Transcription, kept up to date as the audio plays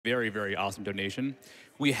Very, very awesome donation.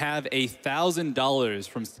 We have $1,000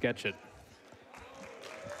 from Sketch It.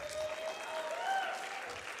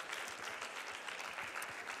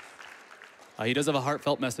 He does have a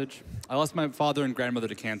heartfelt message. I lost my father and grandmother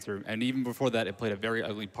to cancer, and even before that, it played a very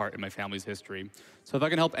ugly part in my family's history. So if I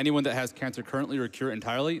can help anyone that has cancer currently or cure it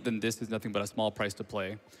entirely, then this is nothing but a small price to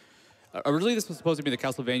play. Originally, this was supposed to be the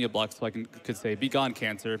Castlevania block, so I could say, "Be gone,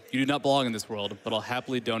 cancer. You do not belong in this world," but I'll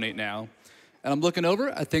happily donate now. And I'm looking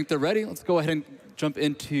over. I think they're ready. Let's go ahead and jump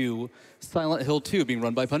into Silent Hill 2, being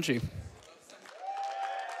run by Punchy.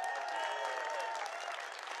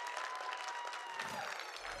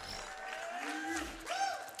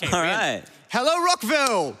 Okay, all right. Hello,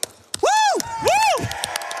 Rockville! Woo! Woo!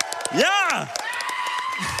 Yeah!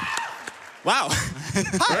 Wow.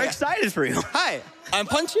 Hi. We're excited for you. Hi, I'm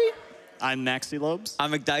Punchy. I'm Maxylobes.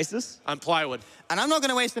 I'm Ecdycis. I'm Plywood. And I'm not going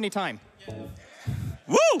to waste any time.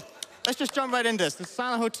 Woo! Let's just jump right into this. This is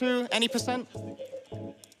Silent Hill 2, any percent?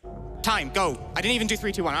 Time, go. I didn't even do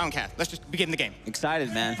 3, 2, 1, I don't care. Let's just begin the game.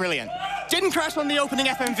 Excited, man. Brilliant. Didn't crash on the opening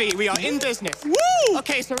FMV. We are in business. Woo!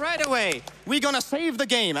 Okay, so right away, we're gonna save the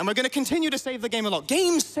game, and we're gonna continue to save the game a lot.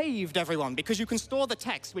 Game saved, everyone, because you can store the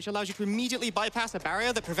text, which allows you to immediately bypass a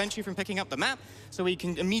barrier that prevents you from picking up the map, so we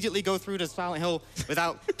can immediately go through to Silent Hill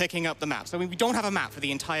without picking up the map. So we don't have a map for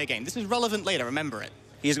the entire game. This is relevant later, remember it.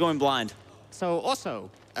 He's going blind. So also,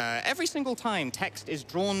 every single time text is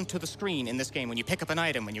drawn to the screen in this game, when you pick up an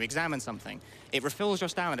item, when you examine something, it refills your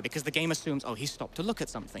stamina because the game assumes, oh, he stopped to look at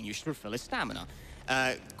something. You should refill his stamina.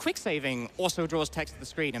 Quick saving also draws text to the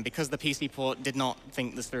screen, and because the PC port did not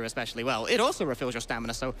think this through especially well, it also refills your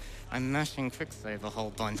stamina, so I'm mashing quick save a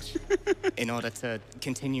whole bunch in order to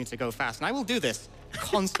continue to go fast. And I will do this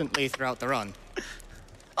constantly throughout the run.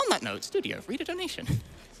 On that note, Studio, read a donation.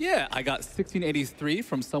 Yeah, I got 1683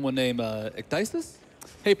 from someone named Ecdycis.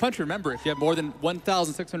 Hey, Punch, remember, if you have more than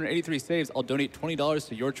 1,683 saves, I'll donate $20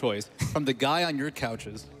 to your choice from the guy on your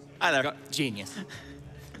couches. Hi there. Genius.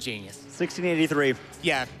 Genius. 1683.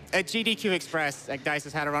 Yeah, at GDQ Express,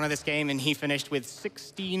 Ecdycis had a run of this game, and he finished with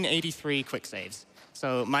 1683 quick saves.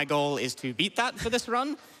 So my goal is to beat that for this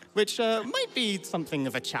run, which might be something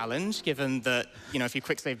of a challenge, given that, you know, if you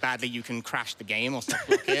quick save badly, you can crash the game or soft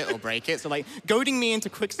lock it or break it. So, like, goading me into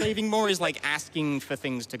quick saving more is like asking for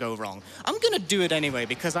things to go wrong. I'm gonna do it anyway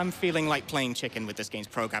because I'm feeling like playing chicken with this game's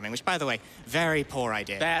programming, which, by the way, very poor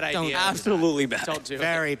idea. Bad idea. Don't, Absolutely bad. Don't do it.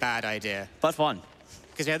 Very bad idea. But fun.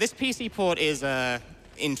 Because, yeah, this PC port is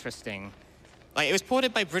interesting. Like, it was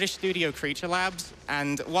ported by British studio Creature Labs,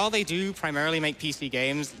 and while they do primarily make PC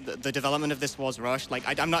games, the development of this was rushed. Like,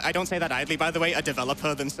 I don't say that idly, by the way. A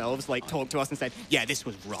developer themselves, like, talked to us and said, yeah, this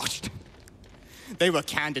was rushed. They were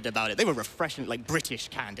candid about it. They were refreshing, like, British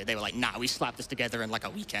candid. They were like, nah, we slapped this together in, like, a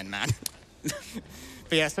weekend, man.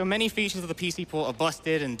 But yeah, so many features of the PC port are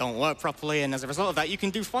busted and don't work properly, and as a result of that, you can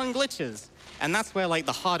do fun glitches. And that's where, like,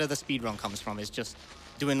 the heart of the speedrun comes from, is just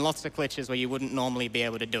doing lots of glitches where you wouldn't normally be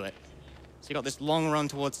able to do it. So you got this long run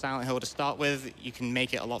towards Silent Hill to start with. You can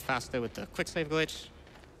make it a lot faster with the quick save glitch.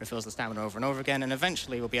 Refills the stamina over and over again, and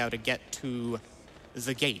eventually we'll be able to get to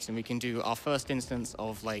the gate, and we can do our first instance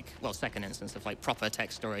of, like, well, second instance of, like, proper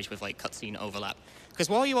text storage with, like, cutscene overlap. Because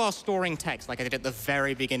while you are storing text, like I did at the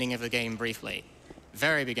very beginning of the game briefly,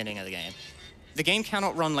 very beginning of the game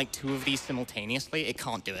cannot run, like, 2 of these simultaneously. It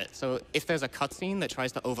can't do it. So if there's a cutscene that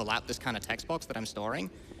tries to overlap this kind of text box that I'm storing,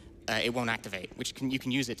 it won't activate, which you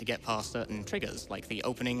can use it to get past certain triggers, like the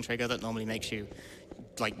opening trigger that normally makes you,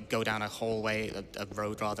 like, go down a hallway, a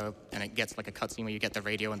road rather, and it gets like a cutscene where you get the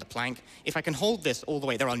radio and the plank. If I can hold this all the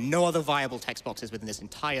way, there are no other viable text boxes within this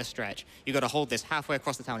entire stretch. You got to hold this halfway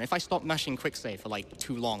across the town. If I stop mashing quick save for, like,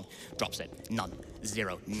 too long, drops it. None.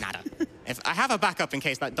 Zero. Nada. If I have a backup in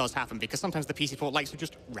case that does happen, because sometimes the PC port likes to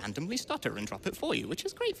just randomly stutter and drop it for you, which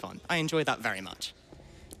is great fun. I enjoy that very much.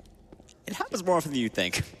 It happens more often than you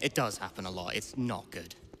think. It does happen a lot. It's not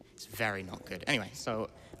good. It's very not good. Anyway, so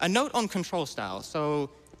a note on control style.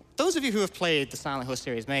 So those of you who have played the Silent Hill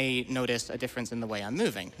series may notice a difference in the way I'm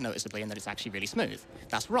moving, noticeably in that it's actually really smooth.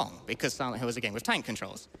 That's wrong, because Silent Hill is a game with tank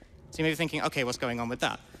controls. So you may be thinking, okay, what's going on with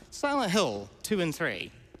that? Silent Hill 2 and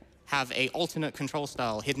 3 have a alternate control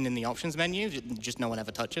style hidden in the options menu, just no one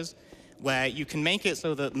ever touches, where you can make it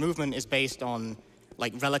so that movement is based on,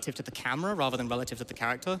 like, relative to the camera rather than relative to the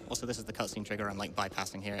character. Also, this is the cutscene trigger I'm, like,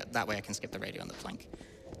 bypassing here. That way I can skip the radio and the plank.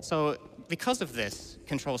 So because of this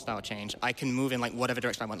control style change, I can move in, like, whatever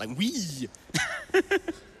direction I want, like, wee!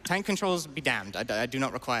 Tank controls be damned. I do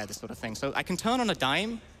not require this sort of thing. So I can turn on a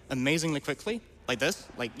dime amazingly quickly, like this.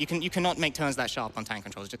 Like, you cannot make turns that sharp on tank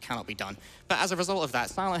controls. It just cannot be done. But as a result of that,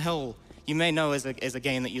 Silent Hill, you may know, is a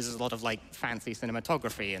game that uses a lot of like fancy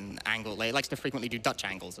cinematography and angle. Like, it likes to frequently do Dutch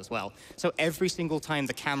angles as well. So every single time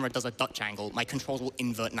the camera does a Dutch angle, my controls will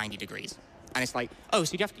invert 90 degrees. And it's like, oh,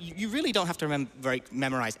 so you really don't have to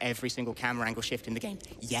memorize every single camera angle shift in the game.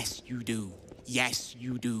 Yes, you do. Yes,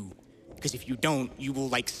 you do. Because if you don't, you will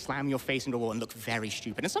like slam your face into a wall and look very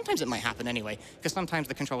stupid. And sometimes it might happen anyway, because sometimes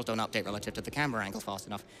the controls don't update relative to the camera angle fast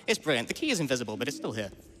enough. It's brilliant. The key is invisible, but it's still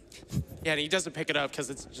here. Yeah, and he doesn't pick it up because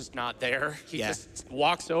it's just not there. He Yeah. just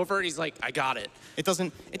walks over and he's like, I got it. It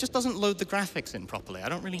just doesn't load the graphics in properly. I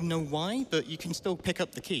don't really know why, but you can still pick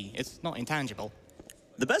up the key. It's not intangible.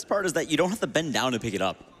 The best part is that you don't have to bend down to pick it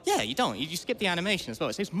up. Yeah, you don't. You skip the animation as well.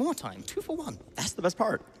 It saves more time, 2 for 1. That's the best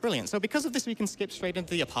part. Brilliant. So because of this, we can skip straight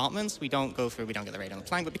into the apartments. We don't get the raid on the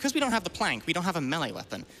plank. But because we don't have the plank, we don't have a melee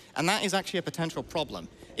weapon. And that is actually a potential problem.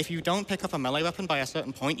 If you don't pick up a melee weapon by a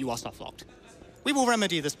certain point, you are soft-locked. We will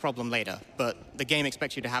remedy this problem later, but the game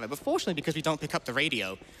expects you to have it. But fortunately, because we don't pick up the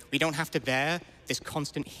radio, we don't have to bear this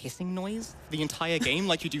constant hissing noise the entire game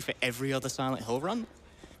like you do for every other Silent Hill run.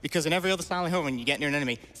 Because in every other Silent Hill run, you get near an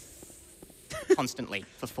enemy constantly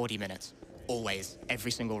for 40 minutes. Always. Every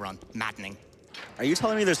single run. Maddening. Are you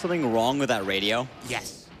telling me there's something wrong with that radio?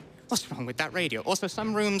 Yes. What's wrong with that radio? Also,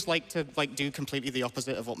 some rooms like to do completely the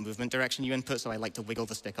opposite of what movement direction you input, so I like to wiggle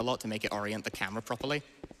the stick a lot to make it orient the camera properly.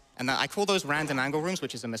 And I call those random angle rooms,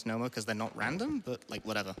 which is a misnomer because they're not random, but like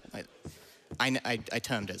whatever. I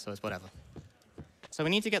termed it, so it's whatever. So we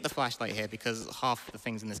need to get the flashlight here because half the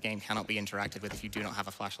things in this game cannot be interacted with if you do not have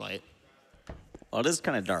a flashlight. Well, it is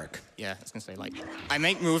kind of dark. Yeah, I was gonna say, like, I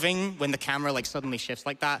make moving when the camera like suddenly shifts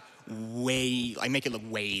like that I make it look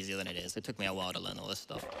way easier than it is. It took me a while to learn all this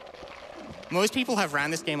stuff. Most people have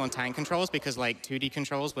ran this game on tank controls because like 2D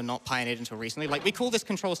controls were not pioneered until recently. Like, we call this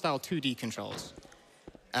control style 2D controls.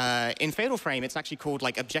 In Fatal Frame, it's actually called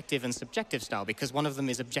like objective and subjective style because one of them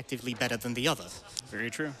is objectively better than the other. Very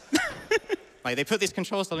true. Like, they put this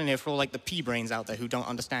control style in here for all like the P-brains out there who don't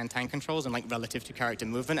understand tank controls and like relative to character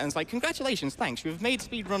movement. And it's like, congratulations, thanks. You've made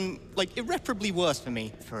speedrun like irreparably worse for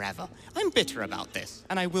me forever. I'm bitter about this,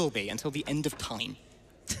 and I will be until the end of time.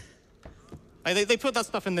 Like, they put that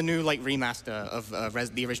stuff in the new like remaster of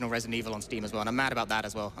the original Resident Evil on Steam as well, and I'm mad about that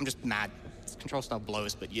as well. I'm just mad. This control style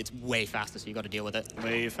blows, but it's way faster, so you got to deal with it.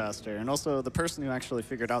 Way faster. And also, the person who actually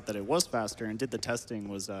figured out that it was faster and did the testing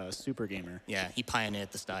was Super Gamer. Yeah, he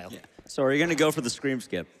pioneered the style. Yeah. So are you going to go for the scream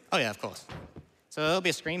skip? Oh yeah, of course. So there'll be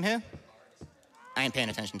a scream here. I ain't paying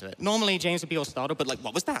attention to it. Normally, James would be all startled, but like,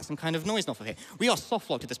 what was that? Some kind of noise off of here. We are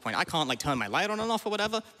soft-locked at this point. I can't like turn my light on and off or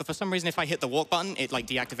whatever, but for some reason, if I hit the walk button, it like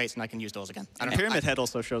deactivates and I can use doors again. I don't know. Pyramid Head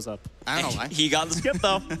also shows up. I don't know why. He got the skip,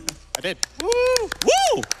 though. I did. Woo!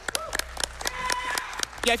 Woo!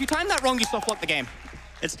 Yeah, if you time that wrong, you soft-lock the game.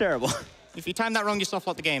 It's terrible. If you time that wrong, you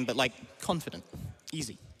soft-lock the game, but like, confident.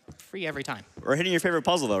 Easy. Free every time. We're hitting your favorite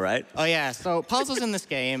puzzle, though, right? Oh yeah, so puzzles in this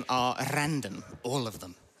game are random. All of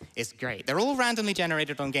them. It's great. They're all randomly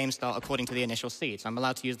generated on GameStart according to the initial seed, so I'm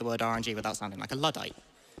allowed to use the word RNG without sounding like a Luddite.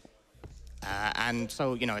 And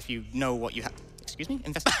so, you know, if you know what you have... Excuse me?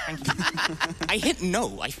 Thank you. I hit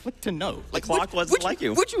no. I flicked to no. Like, clock wasn't like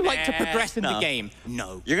you. Would you like to progress in the No. game?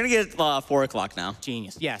 No. You're going to get 4 o'clock now.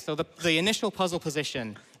 Genius. Yeah, so the initial puzzle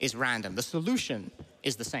position is random. The solution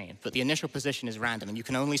is the same, but the initial position is random, and you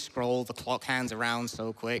can only scroll the clock hands around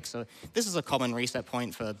so quick. So this is a common reset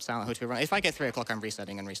point for Silent Hill 2 run. If I get 3 o'clock, I'm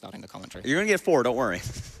resetting and restarting the commentary. You're going to get 4, don't worry.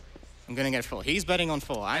 I'm going to get 4. He's betting on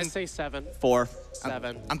 4. I say 7. 4.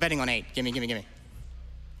 7. I'm betting on 8. Gimme.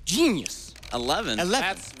 Genius. 11. 11.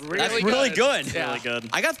 That's really good. Yeah. Really good.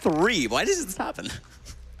 I got 3. Why does this happen? So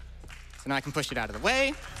now I can push it out of the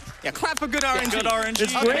way. Yeah, clap for good RNG. Good RNG.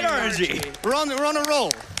 It's great RNG. We're on a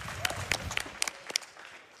roll.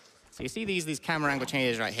 So you see these camera angle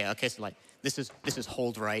changes right here. Okay, so like this is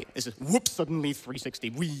hold right. This is whoops, suddenly 360.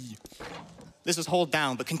 Wee. This is hold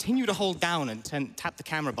down, but continue to hold down and tap the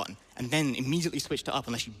camera button, and then immediately switch to up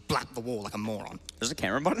unless you blap the wall like a moron. There's a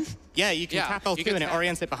camera button? Yeah, you can Yeah, tap you L2 can and it tap.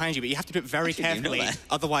 orients it behind you, but you have to do it very Actually, I didn't know carefully. that.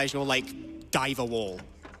 Otherwise, you'll like dive a wall.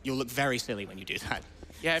 You'll look very silly when you do that.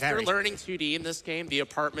 Yeah, if Very- you're learning 2D in this game, the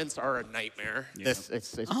apartments are a nightmare.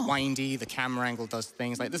 It's windy, the camera angle does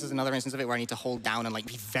things. Like, this is another instance of it where I need to hold down and like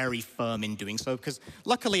be very firm in doing so, because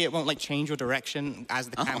luckily it won't like change your direction as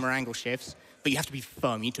the camera angle shifts, but you have to be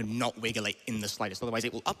firm. You need to not wiggle it in the slightest, otherwise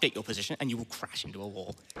it will update your position and you will crash into a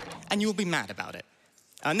wall. And you will be mad about it.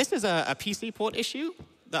 And this is a PC port issue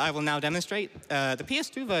that I will now demonstrate. The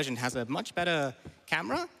PS2 version has a much better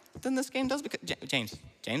camera than this game does, because...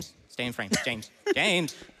 James, stay in frame. James.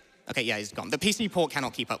 Okay, yeah, he's gone. The PC port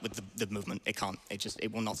cannot keep up with the movement. It can't.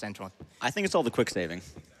 It will not center on. I think it's all the quick saving.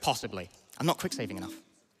 Possibly. I'm not quick saving enough.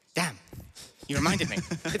 Damn. You reminded me.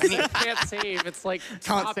 It can't save. It's like, Can't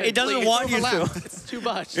stop save. It doesn't Please, want you overlap. to. It's too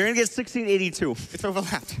much. You're gonna get 1682. It's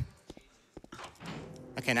overlapped.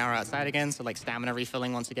 Okay, now we're outside again, so like stamina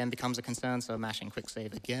refilling once again becomes a concern, so mashing quick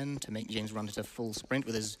save again to make James run into full sprint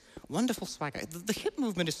with his wonderful swagger. The hip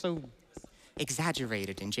movement is so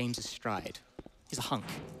exaggerated in James's stride. He's a hunk.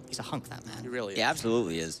 He's a hunk, that man. He really is. He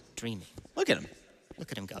absolutely is. Dreamy. Look at him.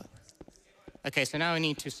 Look at him go. Okay, so now we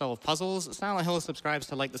need to solve puzzles. Silent Hill subscribes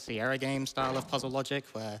to like the Sierra game style of puzzle logic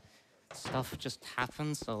where stuff just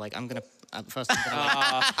happens. So like I'm gonna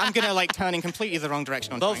I'm gonna like turn in completely the wrong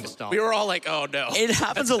direction on trying to stop. We were all like, oh no. It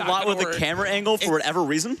happens a That's not lot with gonna the work. camera angle for whatever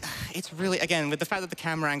reason. It's really, again, with the fact that the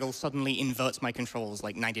camera angle suddenly inverts my controls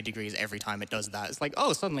like 90 degrees every time it does that. It's like,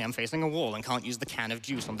 oh, suddenly I'm facing a wall and can't use the can of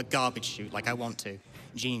juice on the garbage chute like I want to.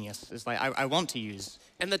 Genius. It's like, I want to use.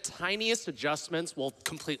 And the tiniest adjustments will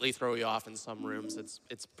completely throw you off in some rooms.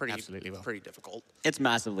 It's pretty, Absolutely will. pretty difficult. It's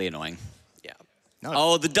massively annoying. Yeah. No,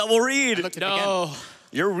 Oh, the double read. I looked at it again. No.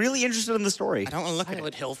 You're really interested in the story. I don't want to look at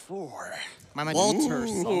Silent it. Hill 4. Why am I Walter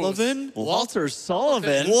Ooh. Sullivan? Walter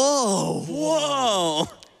Sullivan? Whoa, whoa.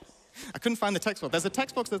 I couldn't find the text box. There's a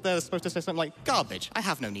text box that's supposed to say something like, garbage. I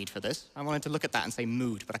have no need for this. I wanted to look at that and say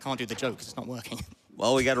mood, but I can't do the joke because it's not working.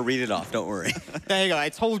 Well, we got to read it off, don't worry. There you go. I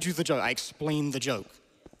told you the joke. I explained the joke.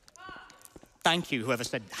 Thank you, whoever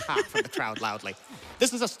said ha from the crowd loudly.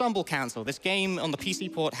 This is a stumble cancel. This game on the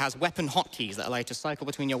PC port has weapon hotkeys that allow you to cycle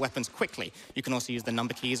between your weapons quickly. You can also use the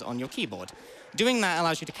number keys on your keyboard. Doing that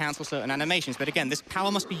allows you to cancel certain animations, but again, this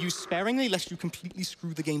power must be used sparingly lest you completely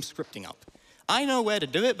screw the game scripting up. I know where to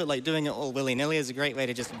do it, but like doing it all willy-nilly is a great way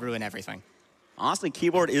to just ruin everything. Honestly,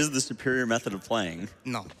 keyboard is the superior method of playing.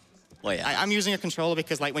 No. Well, yeah. I'm using a controller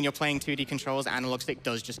because like when you're playing 2D controls, analog stick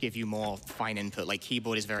does just give you more fine input. Like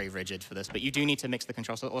keyboard is very rigid for this, but you do need to mix the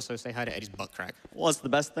controls. So also say hi to Eddie's butt crack. Well, it's the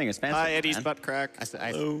best thing. It's fancy. Hi, Eddie's man. butt crack. I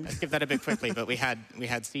skipped that a bit quickly, but we had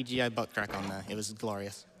CGI butt crack on there. It was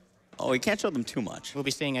glorious. Oh, you can't show them too much. We'll be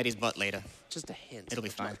seeing Eddie's butt later. Just a hint. It'll be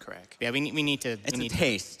of fine. butt crack. Yeah, we need to. It's we a need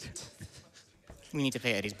taste. We need to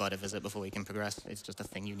pay Eddie's butt a visit before we can progress. It's just a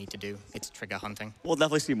thing you need to do. It's trigger hunting. We'll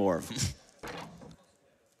definitely see more of them.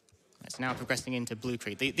 It's now progressing into Blue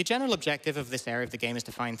Creek. The general objective of this area of the game is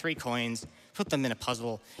to find 3 coins, put them in a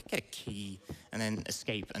puzzle, get a key, and then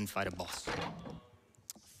escape and fight a boss.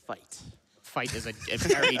 Fight. Fight is a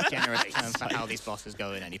very generous term for how these bosses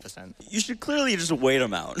go in any percent. You should clearly just wait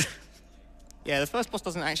them out. Yeah, the first boss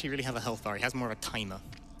doesn't actually really have a health bar. He has more of a timer,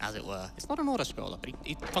 as it were. It's not an auto-scroller, but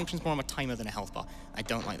he functions more on a timer than a health bar. I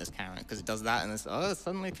don't like this character because it does that, and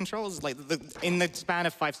suddenly it controls, like, in the span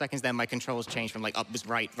of 5 seconds then, my controls change from, like, up was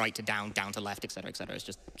right to down to left, etc., etc. It's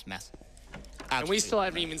just a mess. And Absolutely. we still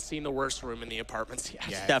haven't even seen the worst room in the apartments yet.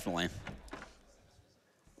 Yeah. Definitely.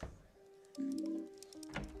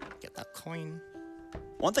 Get that coin.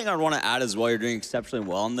 One thing I want to add is while you're doing exceptionally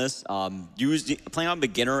well on this, playing on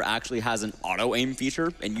beginner actually has an auto-aim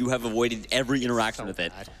feature, and you have avoided every interaction So with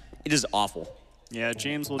it. bad. It is awful. Yeah,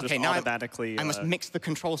 James will just Okay, now automatically. I must mix the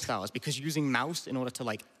control styles because using mouse in order to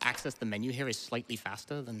like access the menu here is slightly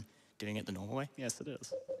faster than doing it the normal way. Yes, it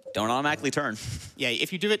is. Don't automatically turn. Yeah,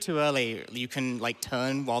 if you do it too early, you can like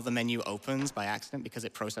turn while the menu opens by accident because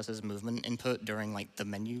it processes movement input during like the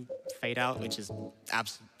menu fade out, which is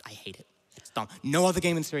I hate it. It's dumb. No other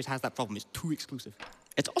game in the series has that problem. It's too exclusive.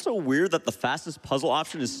 It's also weird that the fastest puzzle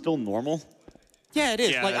option is still normal. Yeah, it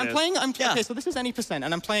is. Yeah, like it I'm is. playing. Yeah. Okay, so this is any percent,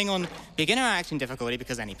 and I'm playing on beginner action difficulty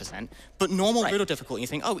because any percent, but normal Right. riddle difficulty. You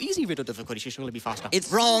think, oh, easy riddle difficulty should surely be faster.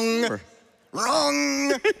 It's wrong. super.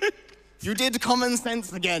 Wrong. You did common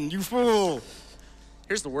sense again, you fool.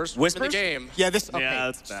 Here's the worst room in Whispers? the game. Yeah, this. Okay. Yeah,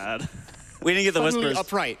 that's bad. We didn't get the Suddenly whispers.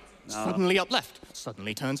 up right. Suddenly up left.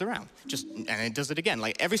 Suddenly turns around. And it does it again.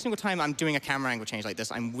 Like every single time I'm doing a camera angle change like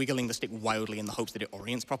this, I'm wiggling the stick wildly in the hopes that it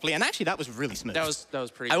orients properly. And actually, that was really smooth. That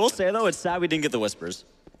was pretty I good. will say, though, it's sad we didn't get the whispers.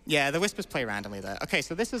 Yeah, the whispers play randomly there. Okay,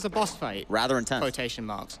 so this is a boss fight. Rather intense. Quotation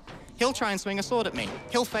marks. He'll try and swing a sword at me.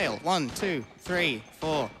 He'll fail. 1, 2, 3,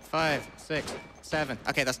 4, 5, 6, 7.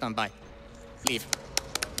 Okay, that's done. Bye. Leave.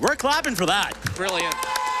 We're clapping for that. Brilliant.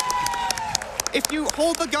 If you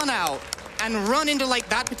hold the gun out and run into like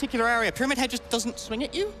that particular area, Pyramid Head just doesn't swing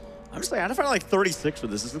at you? I'm just like, I had to find like 36 for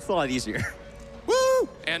this. It's a lot easier. Woo!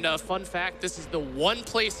 And fun fact, this is the one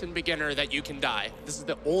place in beginner that you can die. This is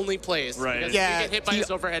the only place. Right. Because Yeah, if you get hit by this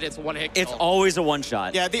overhead, it's a one-hit It's kill. always a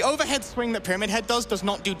one-shot. Yeah, the overhead swing that Pyramid Head does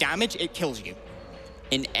not do damage, it kills you.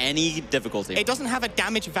 In any difficulty. It doesn't have a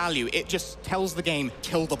damage value, it just tells the game,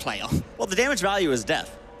 kill the player. Well, the damage value is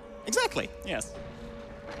death. Exactly. Yes.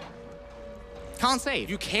 Can't save.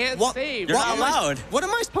 You can't What- save. You're not allowed. What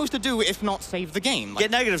am I supposed to do if not save the game? Like,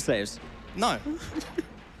 Get negative saves. no.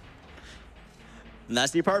 And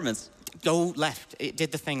that's the apartments. Go left. It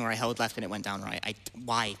did the thing where I held left and it went down right.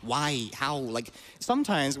 Why? Why? How? Like,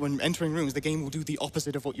 sometimes when entering rooms, the game will do the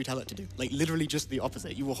opposite of what you tell it to do. Like, literally just the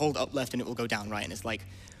opposite. You will hold up left and it will go down right. And it's like,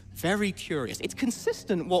 very curious. It's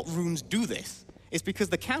consistent what rooms do this. It's because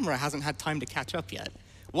the camera hasn't had time to catch up yet.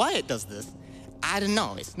 Why it does this, I don't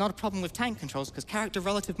know. It's not a problem with tank controls because character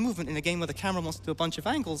relative movement in a game where the camera wants to do a bunch of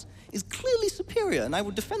angles is clearly superior. And I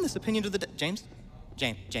would defend this opinion to the James?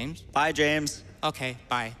 James? Bye, James. Okay,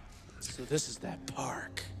 bye. So this is that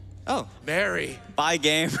park. Oh. Mary. Bye,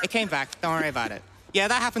 game. It came back. Don't worry about it. Yeah,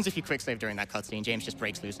 that happens if you quick save during that cutscene. James just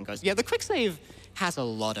breaks loose and goes, yeah, the quick save has a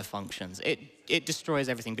lot of functions. It destroys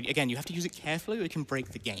everything. But again, you have to use it carefully or it can break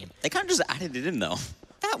the game. They kind of just added it in, though.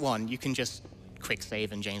 That one, you can just quick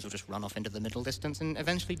save and James will just run off into the middle distance and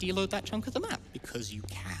eventually deload that chunk of the map. Because you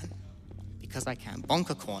can. Because I can.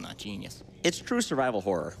 Bonker corner, genius. It's true survival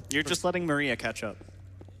horror. You're just letting Maria catch up.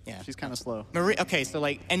 Yeah. She's kind of slow. Okay, so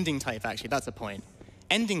like ending type, actually, that's a point.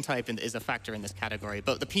 Ending type is a factor in this category,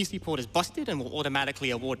 but the PC port is busted and will automatically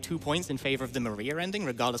award 2 points in favor of the Maria ending,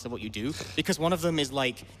 regardless of what you do, because one of them is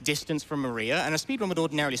like distance from Maria, and a speedrun would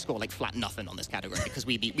ordinarily score like flat nothing on this category because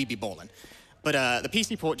we'd be balling. But the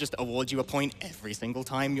PC port just awards you a point every single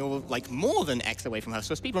time you're like more than X away from her,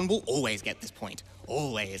 so a speedrun will always get this point,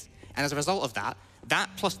 always. And as a result of that, that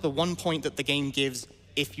plus the 1 point that the game gives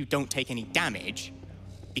if you don't take any damage,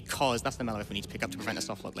 because that's the mellow if we need to pick up to prevent a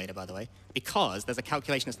soft lock later, by the way. Because there's a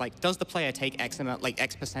calculation that's like, does the player take X amount, like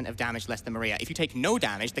X% of damage less than Maria? If you take no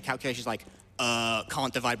damage, the calculation's like,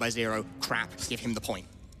 can't divide by 0, crap, give him the point.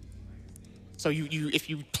 So if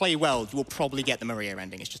you play well, you will probably get the Maria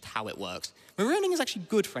ending. It's just how it works. Maria ending is actually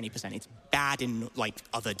good for any percent. It's bad in like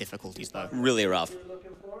other difficulties though. Really rough.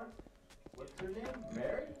 What's her name?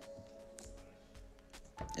 Mary?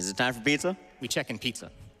 Is it time for pizza? We check in pizza.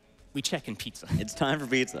 We check in pizza. It's time for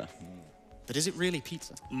pizza. But is it really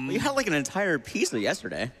pizza? Well, you had like an entire pizza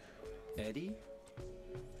yesterday. Eddie?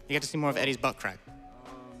 You get to see more of Eddie's butt crack.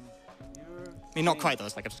 You're... I mean, not quite though,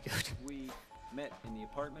 it's like obscured. We met in the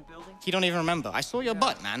apartment building? You don't even remember. I saw your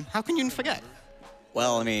butt, man. How can you forget?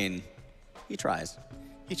 Well, I mean, he tries.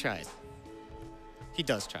 He tries. He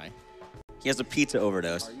does try. He has a pizza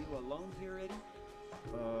overdose. Are you alone here, Eddie?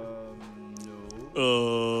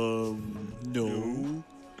 No. No.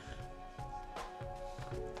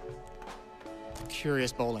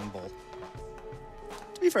 Curious bowling ball.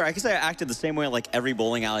 To be fair, I can say I acted the same way like every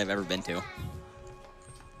bowling alley I've ever been to.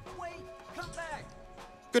 Wait! Come back!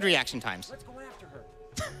 Good reaction times. Let's go after her.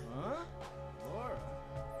 Huh? Laura?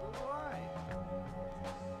 But why?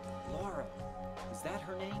 Laura. Is that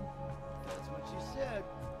her name? That's what she said.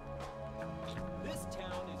 This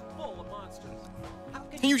town is full of monsters. How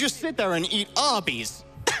Can you just sit there and eat Arby's?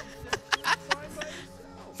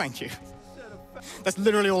 Thank you. That's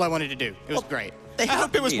literally all I wanted to do. It was great. I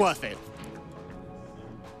hope it was worth it.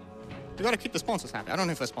 We gotta keep the sponsors happy. I don't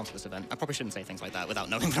know if they're sponsored this event. I probably shouldn't say things like that without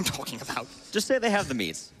knowing what I'm talking about. Just say they have the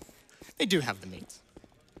meats. They do have the meats.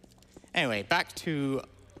 Anyway, back to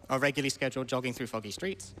our regularly scheduled jogging through foggy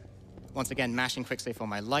streets. Once again, mashing quick save for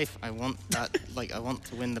my life. I want that, like, I want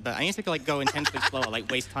to win the bet. I need to, like, go intentionally slower,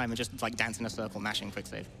 like, waste time and just, like, dance in a circle, mashing quick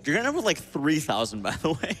save. You're gonna have with like 3,000, by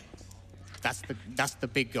the way. That's the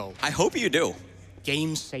big goal. I hope you do.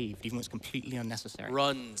 Game saved, even when it's completely unnecessary.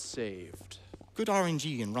 Run saved. Good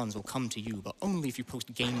RNG and runs will come to you, but only if you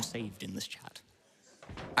post game saved in this chat.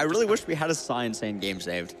 I really wish we had a sign saying game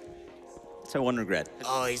saved. So one regret.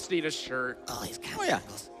 Oh, Just need a shirt. his camera yeah.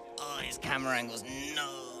 angles. Oh, his camera angles. No.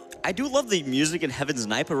 I do love the music in Heaven's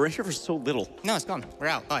Night, but we're here for so little. No, it's gone. We're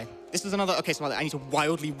out. Bye. This is another... Okay, so I need to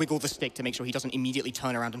wildly wiggle the stick to make sure he doesn't immediately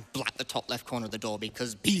turn around and black the top left corner of the door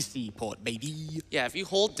because PC port, baby. Yeah, if you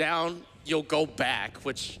hold down, you'll go back,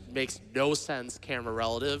 which makes no sense camera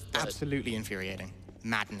relative. But Absolutely infuriating.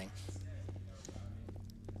 Maddening.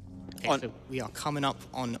 Okay, On- so we are coming up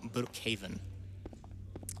on Brookhaven.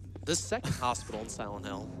 the second hospital in Silent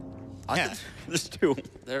Hill. Yeah. There's two.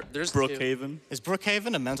 There's two. Brookhaven. Is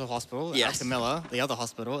Brookhaven a mental hospital? Yes. Alchemilla, the other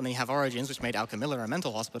hospital, and then you have Origins, which made Alchemilla a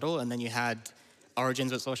mental hospital, and then you had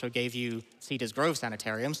Origins, which also gave you Cedars Grove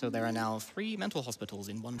Sanitarium, so there are now 3 mental hospitals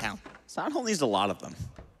in one town. Silent Hill needs a lot of them.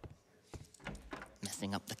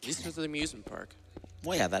 Messing up the At least canon. it's the amusement park.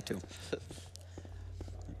 Well, yeah, that too.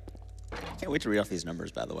 Can't wait to read off these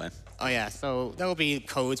numbers, by the way. Oh yeah, so there will be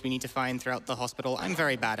codes we need to find throughout the hospital. I'm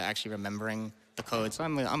very bad at actually remembering the codes, so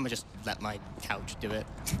I'm gonna just let my couch do it.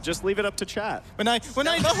 Just leave it up to chat. They'll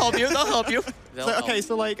help you, they'll help you. They'll So, help. okay,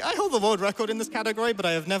 so like, I hold the world record in this category, but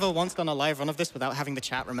I have never once done a live run of this without having the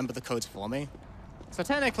chat remember the codes for me. So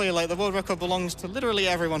technically, like, the world record belongs to literally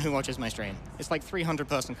everyone who watches my stream. It's like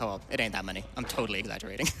 300-person co-op. It ain't that many. I'm totally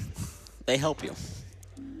exaggerating. They help you.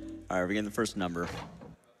 All right, we're getting the first number.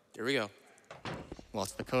 Here we go.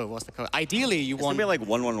 What's the code? What's the code? Ideally, you It's want... gonna be like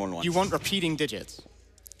 1111. You want repeating digits.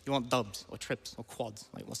 You want dubs or trips or quads.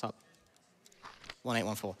 Like, what's up?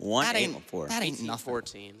 1814. 1814. That ain't nothing.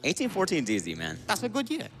 14. 1814 is easy, man. That's a good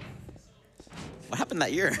year. What happened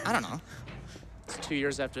that year? I don't know. It's 2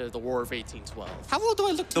 years after the War of 1812. How old do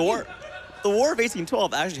I look to The you? War of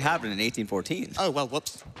 1812 actually happened in 1814. Oh, well,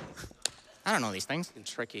 whoops. I don't know these things. And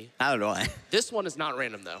tricky. How do I? This one is not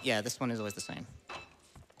random, though. Yeah, this one is always the same.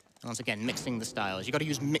 Once again, mixing the styles. You got to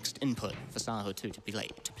use mixed input for Saho 2 to play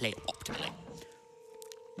optimally.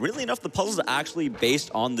 Weirdly enough, the puzzles are actually based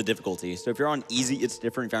on the difficulty. So if you're on easy, it's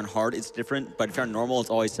different. If you're on hard, it's different. But if you're on normal, it's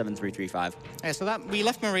always 7335. Yeah, so that we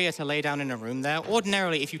left Maria to lay down in a room there.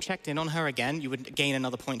 Ordinarily, if you checked in on her again, you would gain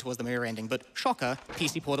another point towards the mirror ending. But shocker,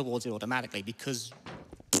 PC port awards it automatically because...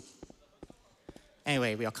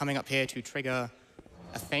 Anyway, we are coming up here to trigger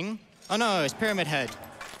a thing. Oh no, it's Pyramid Head.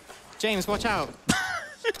 James, watch out.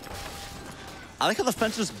 I like how the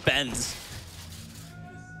fence just bends.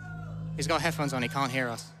 He's got headphones on, he can't hear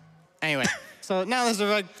us. Anyway, so now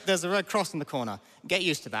there's a red cross in the corner. Get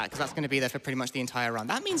used to that, because that's going to be there for pretty much the entire run.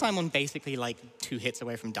 That means I'm on basically like 2 hits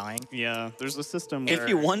away from dying. Yeah, there's a system where...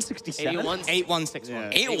 5167? 8161. Yeah.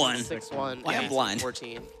 81? 61. Why am I blind?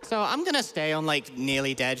 14. So I'm going to stay on like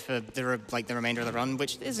nearly dead for the remainder of the run,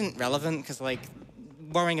 which isn't relevant, because like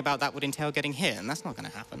worrying about that would entail getting hit, and that's not going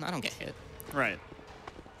to happen. I don't get hit. Right.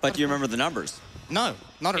 But do you remember the numbers? No,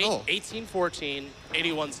 not at all. 1814,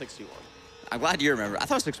 8161. I'm glad you remember. I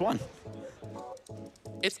thought it was 6-1.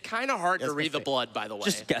 It's kind of hard to Yes, read the perfect. blood, by the way.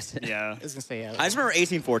 Just guess it. Yeah. I was going to say, yeah. I just remember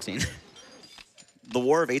 1814. The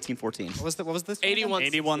War of 1814. What was this? 8161.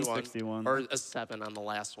 8161. Or a 7 on the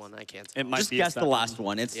last one. I can't It might Just be guess a the 7. last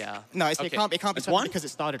one. It's Yeah. No, it Okay. can't be It's 7 1? because it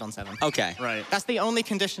started on 7. Okay. Right. That's the only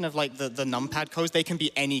condition of like the numpad codes. They can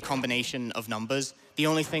be any combination of numbers. The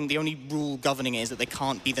only rule governing it is that they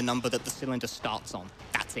can't be the number that the cylinder starts on.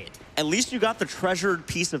 That's it. At least you got the treasured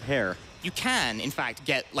piece of hair. You can, in fact,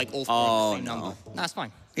 get like all 4 Oh, of the same no. number. No, that's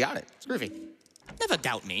fine. You got it. It's groovy. Never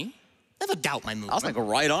doubt me. Never doubt my movement. I was like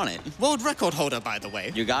right on it. World record holder, by the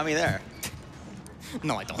way. You got me there.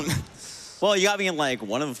 No, I don't. Well, you got me in like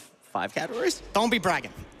one of 5 categories. Don't be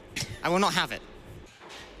bragging. I will not have it.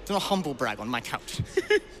 Do not humble brag on my couch.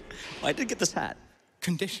 Well, I did get this hat.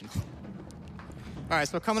 Conditional. All right,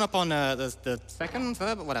 so we're coming up on the second,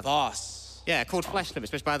 third, but whatever. Boss. Yeah, called flesh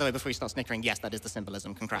lips, which, by the way, before you start snickering, yes, that is the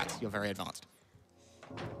symbolism. Congrats, you're very advanced.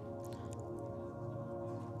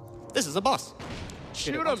 This is a boss.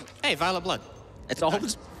 Shoot him. Hey, Violet Blood. It's all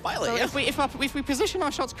just violet. So yeah. if we position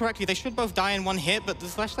our shots correctly, they should both die in 1 hit, but the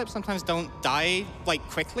flesh lips sometimes don't die, like,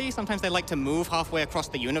 quickly. Sometimes they like to move halfway across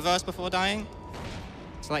the universe before dying.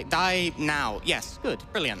 So, like, die now. Yes, good,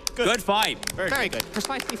 brilliant. Good fight. Very good.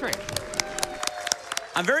 Precisely 3.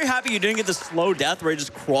 I'm very happy you didn't get the slow death where it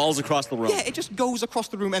just crawls across the room. Yeah, it just goes across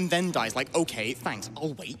the room and then dies. Like, okay, thanks,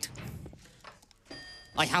 I'll wait.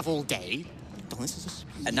 I have all day. Oh, this is a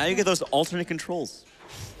speed. And now you get those alternate controls.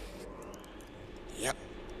 Yep.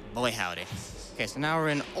 Boy, howdy. Okay, so now we're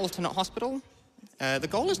in alternate hospital. The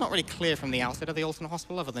goal is not really clear from the outset of the alternate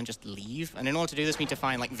hospital other than just leave. And in order to do this, we need to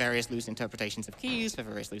find like various loose interpretations of keys for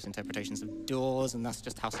various loose interpretations of doors, and that's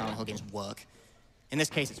just how Silent Hill games work. In this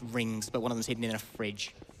case, it's rings, but one of them's hidden in a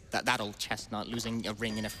fridge. That old chestnut losing a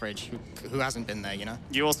ring in a fridge. Who hasn't been there, you know?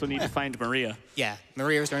 You also need to find Maria. Yeah,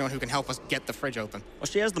 Maria is the only one who can help us get the fridge open. Well,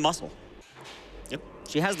 she has the muscle. Yep.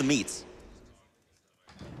 She has the meats.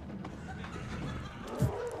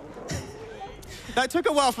 That took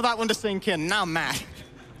a while for that one to sink in. Now I'm mad.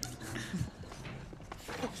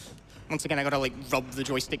 Once again, I gotta like rub the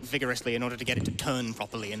joystick vigorously in order to get it to turn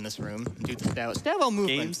properly in this room and do the stairwell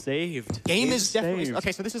movement. Game saved. Game is definitely saved.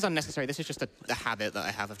 okay. So this is unnecessary. This is just a habit that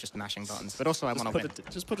I have of just mashing buttons. But also I want to win.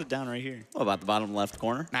 Just put it down right here. What about the bottom left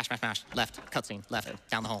corner? Mash, mash, mash. Left. Cutscene. Left.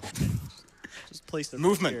 Down the hole. Just place it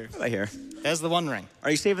Movement. Right here. Right here. There's the one ring.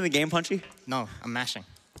 Are you saving the game, Punchy? No, I'm mashing.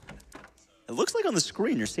 It looks like on the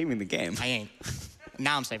screen you're saving the game. I ain't.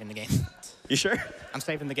 Now I'm saving the game. You sure? I'm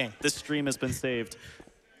saving the game. This stream has been saved.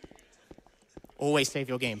 Always save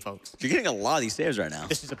your game, folks. You're getting a lot of these saves right now.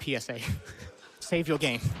 This is a PSA. Save your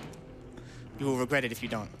game. You will regret it if you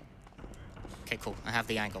don't. Okay, cool. I have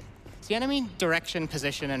the angle. See, enemy direction,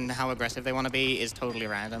 position, and how aggressive they want to be is totally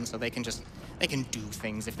random, so they can just They can do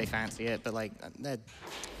things if they fancy it, but like,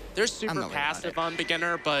 They're super not worried about passive it. on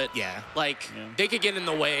beginner, but Yeah. like they could get in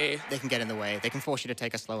the way. they can get in the way. They can force you to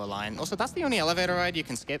take a slower line. Also, that's the only elevator ride you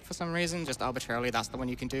can skip for some reason. Just arbitrarily, that's the one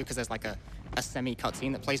you can do because there's like a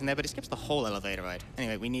semi-cutscene that plays in there, but it skips the whole elevator ride.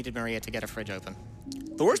 Anyway, we needed Maria to get a fridge open.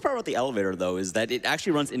 The worst part about the elevator, though, is that it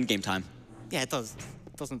actually runs in-game time. Yeah, it does.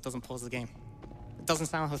 Doesn't pause the game. It doesn't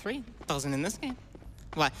Silent Hill 3. Doesn't in this game.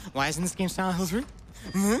 Why isn't this game Silent Hill 3?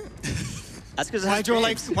 That's because Why'd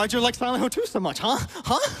you like Silent Hill 2 so much, huh?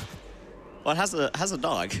 Well, it has a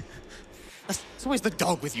dog. It's always the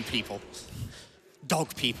dog with you people.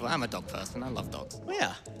 Dog people. I'm a dog person. I love dogs. Well,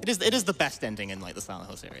 yeah. It is the best ending in like the Silent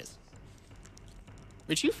Hill series.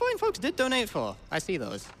 Which you fine folks did donate for. I see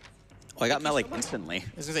those. Well, I got met like instantly. I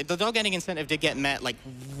was gonna say, the dog ending incentive did get met like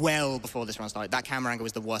well before this run started. That camera angle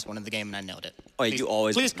was the worst one in the game, and I nailed it. Oh, yeah, you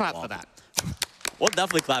always Please do clap well. for that. We'll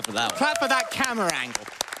definitely clap for that one. Clap for that camera angle.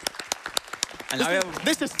 And now we have,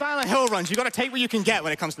 This is Silent Hill runs. You got to take what you can get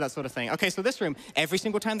when it comes to that sort of thing. Okay, so this room, every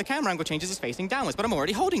single time the camera angle changes, is facing downwards, but I'm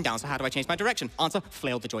already holding down, so how do I change my direction? Answer,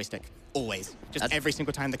 flail the joystick. Always. Just every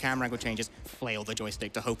single time the camera angle changes, flail the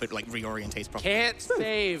joystick to hope it like reorientates properly. Can't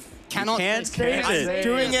save. Cannot can't save it. I'm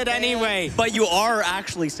doing it anyway. but you are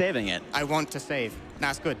actually saving it. I want to save.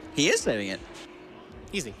 That's good. He is saving it.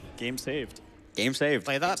 Easy. Game saved. Game saved.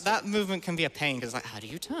 Like that movement can be a pain because like, how do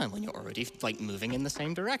you turn when you're already like moving in the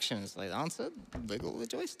same direction? It's like answer, wiggle the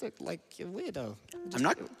joystick like a weirdo. I'm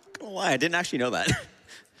not gonna lie, I didn't actually know that.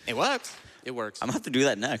 It works. It works. I'm gonna have to do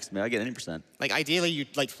that next. Maybe I get any %. Like ideally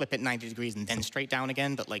you'd like flip it 90 degrees and then straight down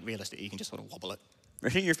again, but like realistically you can just sort of wobble it.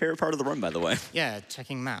 Rating your favorite part of the run, by the way. Yeah,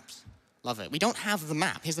 checking maps. Love it. We don't have the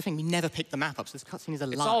map. Here's the thing, we never pick the map up, so this cutscene is a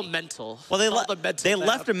lie. It's all mental. Well, they, It's all the mental map.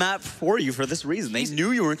 left a map for you for this reason. They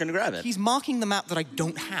knew you weren't gonna grab it. He's marking the map that I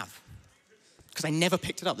don't have. Because I never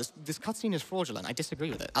picked it up. This cutscene is fraudulent. I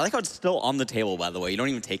disagree with it. I like how it's still on the table, by the way. You don't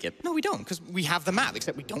even take it. No, we don't, because we have the map,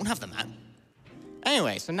 except we don't have the map.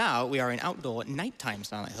 Anyway, so now we are in outdoor nighttime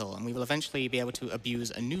Silent Hill, and we will eventually be able to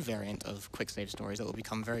abuse a new variant of quick save stories that will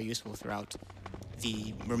become very useful throughout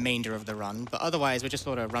the remainder of the run. But otherwise, we're just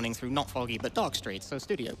sort of running through not foggy, but dark streets. So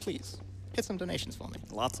studio, please, hit some donations for me.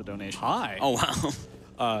 Lots of donations. Hi. Oh,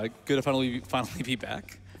 wow. Good to finally be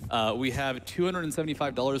back. We have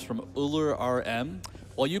 $275 from Uller RM.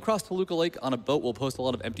 While you cross Toluca Lake on a boat, we'll post a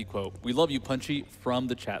lot of empty quote. We love you, Punchy, from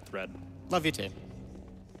the chat thread. Love you too.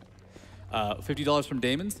 $50 from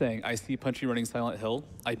Damon saying, I see Punchy running Silent Hill.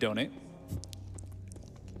 I donate.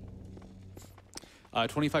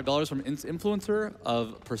 $25 from Influencer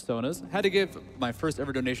of Personas. Had to give my first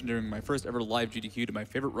ever donation during my first ever live GDQ to my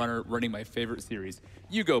favorite runner running my favorite series.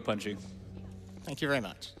 You go, Punchy. Thank you very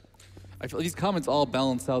much. I feel these comments all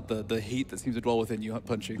balance out the hate that seems to dwell within you,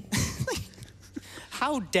 Punchy.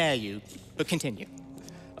 How dare you? But continue.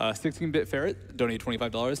 16-Bit Ferret donated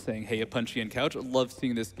 $25 saying, hey, Punchy and Couch, love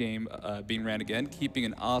seeing this game being ran again. Keeping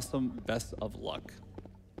an awesome best of luck.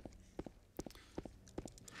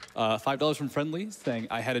 $5 from Friendly saying,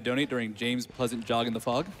 I had to donate during James' pleasant jog in the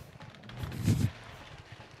fog.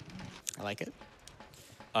 I like it.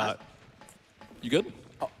 You good?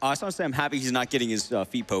 I just want to say I'm happy he's not getting his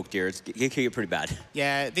feet poked here. It can get pretty bad.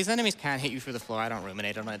 Yeah, these enemies can hit you through the floor. I don't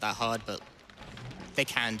ruminate on it that hard, but they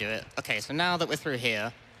can do it. Okay, so now that we're through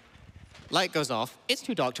here, light goes off. It's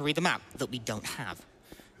too dark to read the map that we don't have.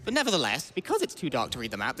 But nevertheless, because it's too dark to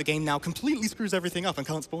read the map, the game now completely screws everything up and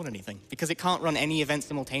can't spawn anything. Because it can't run any events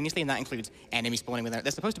simultaneously, and that includes enemy spawning with it.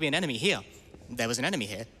 There's supposed to be an enemy here. There was an enemy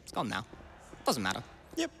here. It's gone now. Doesn't matter.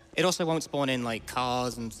 Yep. It also won't spawn in like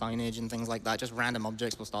cars and signage and things like that. Just random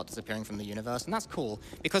objects will start disappearing from the universe, and that's cool.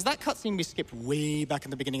 Because that cutscene we skipped way back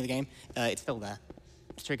in the beginning of the game, it's still there.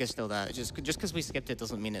 The trigger's still there. Just because we skipped it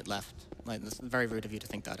doesn't mean it left. Like, it's very rude of you to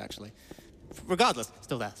think that, actually. Regardless,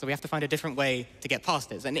 still there. So we have to find a different way to get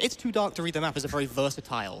past it. And It's Too Dark to Read the Map is a very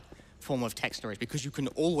versatile form of text storage because you can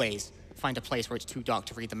always find a place where it's too dark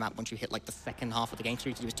to read the map once you hit like the second half of the game. So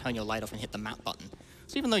you can do is turn your light off and hit the map button.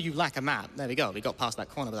 So even though you lack a map, there we go. We got past that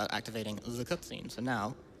corner without activating the cutscene. So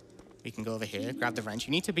now we can go over here, grab the wrench.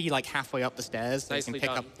 You need to be like halfway up the stairs. So Nicely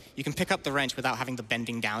done. You can pick up the wrench without having the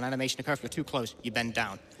bending down animation occur. If you're too close, you bend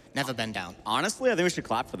down. Never bend down. Honestly, I think we should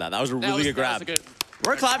clap for that. That was a really good grab. That was a good.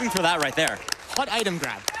 We're clapping for that right there. Hot item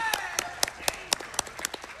grab.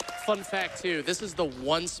 Fun fact too, this is the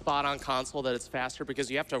one spot on console that it's faster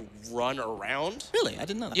because you have to run around. Really? I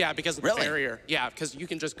didn't know that. Yeah, because of the Really? barrier. Yeah, because you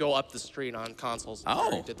can just go up the street on consoles.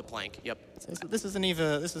 Oh. You did the plank. Yep. So this is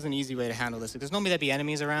an easy way to handle this. Because normally there'd be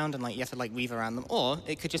enemies around and like you have to like weave around them, or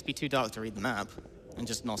it could just be too dark to read the map and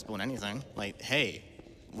just not spawn anything. Like, hey,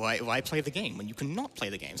 why play the game when you cannot play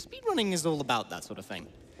the game? Speedrunning is all about that sort of thing.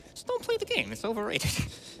 Just don't play the game. It's overrated.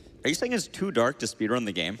 Are you saying it's too dark to speedrun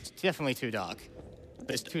the game? It's definitely too dark,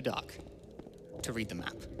 but it's too dark to read the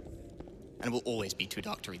map. And it will always be too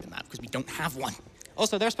dark to read the map because we don't have one.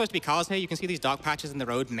 Also, there are supposed to be cars here. You can see these dark patches in the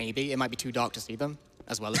road, maybe. It might be too dark to see them,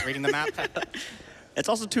 as well as reading the map. It's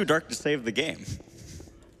also too dark to save the game.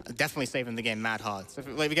 Definitely saving the game mad hard. So if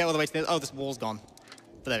we get all the way to the, oh, this wall's gone.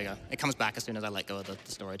 But there we go. It comes back as soon as I let go of the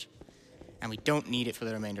storage. And we don't need it for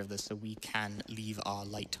the remainder of this, so we can leave our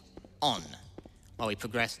light on while we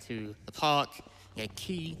progress to the park, get a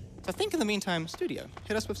key. So I think in the meantime, studio,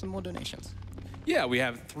 hit us with some more donations. Yeah, we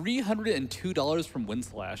have $302 from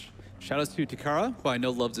Winslash. Shoutouts to Takara, who I know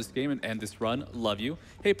loves this game and this run. Love you.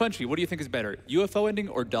 Hey, Punchy, what do you think is better, UFO ending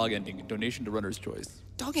or dog ending? Donation to runner's choice.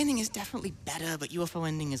 Dog ending is definitely better, but UFO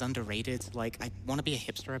ending is underrated. Like, I want to be a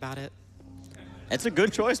hipster about it. It's a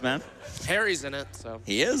good choice, man. Harry's in it, so.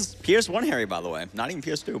 He is. PS1 Harry, by the way. Not even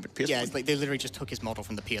PS2, but PS1. Yeah, it's like they literally just took his model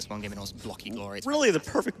from the PS1 game and it was blocky glory. It's Really the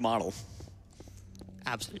perfect model.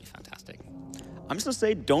 absolutely fantastic. I'm just gonna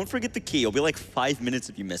say, don't forget the key. It'll be like 5 minutes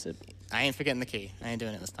if you miss it. I ain't forgetting the key. I ain't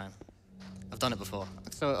doing it this time. I've done it before.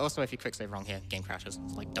 So also, if you quick save wrong here, game crashes.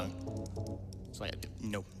 It's like, don't. It's like,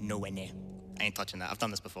 no, nowhere near. I ain't touching that. I've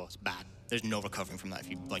done this before. It's bad. There's no recovering from that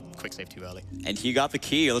if you like quick save too early. And he got the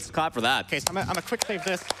key. Let's clap for that. Okay, so I'm a quick save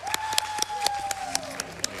this.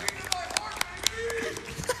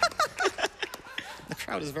 The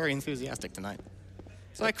crowd is very enthusiastic tonight.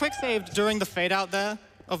 So I quick saved during the fade out there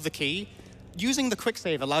of the key. Using the quick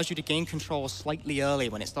save allows you to gain control slightly early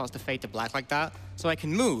when it starts to fade to black like that. So I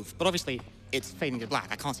can move, but obviously it's fading to black.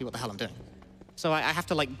 I can't see what the hell I'm doing. So I have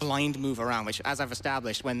to like blind move around, which as I've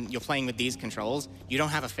established, when you're playing with these controls, you don't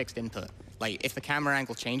have a fixed input. Like if the camera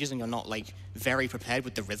angle changes and you're not like very prepared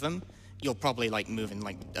with the rhythm, you'll probably like move in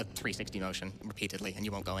like a 360 motion repeatedly and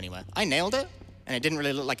you won't go anywhere. I nailed it, and it didn't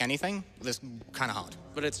really look like anything. It was kind of hard.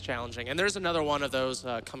 But it's challenging. And there's another one of those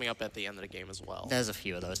coming up at the end of the game as well. There's a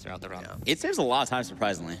few of those throughout the run. Yeah. It saves a lot of time,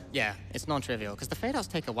 surprisingly. Yeah, it's non-trivial, because the fade-outs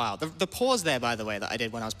take a while. The pause there, by the way, that I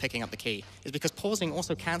did when I was picking up the key, is because pausing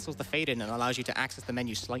also cancels the fade-in and allows you to access the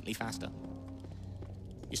menu slightly faster.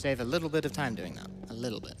 You save a little bit of time doing that. A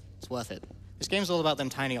little bit. It's worth it. This game's all about them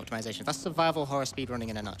tiny optimizations. That's survival horror speedrunning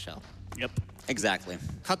in a nutshell. Yep. Exactly.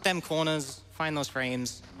 Cut them corners, find those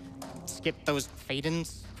frames, skip those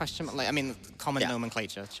fade-ins, question mark, like, I mean, common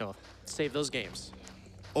nomenclature, sure. Save those games.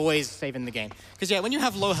 Always saving the game. Because yeah, when you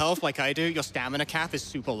have low health like I do, your stamina cap is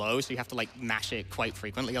super low, so you have to like mash it quite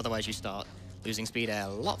frequently, otherwise you start losing speed a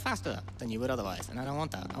lot faster than you would otherwise, and I don't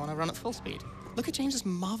want that. I want to run at full speed. Look at James's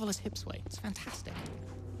marvelous hip sway. It's fantastic.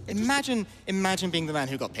 Imagine being the man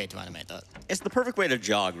who got paid to animate that. It's the perfect way to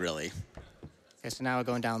jog, really. Okay, so now we're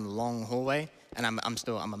going down the long hallway, and I'm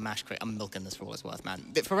a mash quick. I'm milking this for all it's worth, man.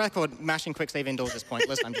 For record, mashing quick save indoors is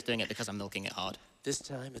pointless. I'm just doing it because I'm milking it hard. This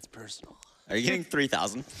time it's personal. Are you getting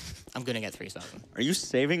 3,000? I'm gonna get 3,000. Are you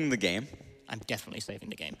saving the game? I'm definitely saving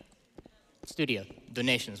the game. Studio,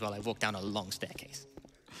 donations while I walk down a long staircase.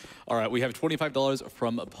 All right, we have $25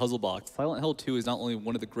 from Puzzlebox. Silent Hill 2 is not only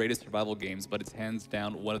one of the greatest survival games, but it's hands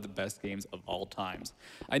down one of the best games of all times.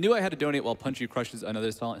 I knew I had to donate while Punchy crushes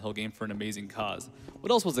another Silent Hill game for an amazing cause.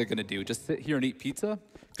 What else was I gonna do? Just sit here and eat pizza?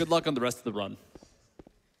 Good luck on the rest of the run.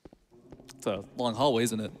 It's a long hallway,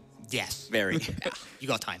 isn't it? Yes. Very. You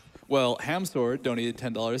got time. Well, Hamsword donated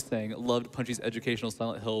 $10 saying, loved Punchy's educational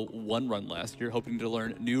Silent Hill 1 run last year, hoping to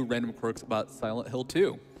learn new random quirks about Silent Hill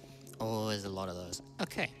 2. Oh, there's a lot of those.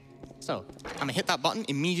 Okay. So, I'm gonna hit that button,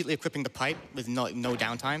 immediately equipping the pipe with no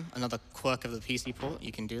downtime. Another quirk of the PC port,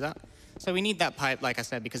 you can do that. So we need that pipe, like I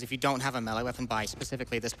said, because if you don't have a melee weapon by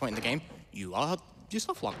specifically this point in the game, you're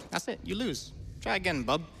soft locked. That's it, you lose. Try again,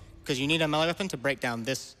 bub. Because you need a melee weapon to break down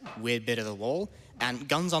this weird bit of the wall, and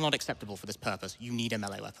guns are not acceptable for this purpose. You need a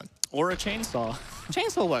melee weapon. Or a chainsaw.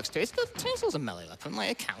 Chainsaw works too. Chainsaw's a melee weapon, like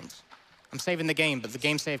it counts. I'm saving the game, but the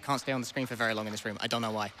game save can't stay on the screen for very long in this room. I don't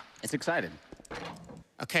know why. It's excited.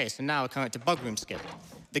 Okay, so now we're coming to bug room skip.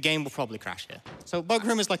 The game will probably crash here. So bug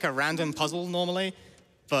room is like a random puzzle normally,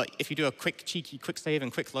 but if you do a quick, cheeky quick save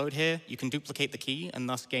and quick load here, you can duplicate the key and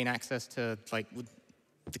thus gain access to like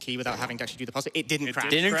the key without having to actually do the puzzle. It didn't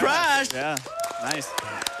crash. Didn't crash! Yeah, nice.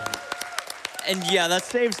 And yeah, that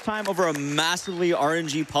saves time over a massively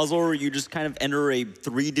RNG puzzle where you just kind of enter a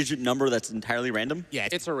 3-digit number that's entirily random. Yeah,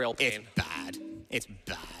 It's a real pain. It's bad. It's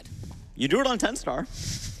bad. You do it on 10-star.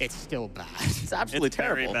 It's still bad. It's absolutely It's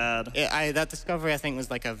terrible. very bad. That discovery, I think,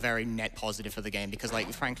 was like a very net positive for the game because,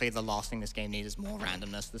 like, frankly, the last thing this game needs is more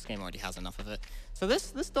randomness. This game already has enough of it. So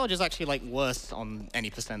this dodge is actually like worse on any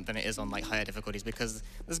percent than it is on like higher difficulties because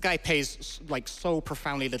this guy pays like so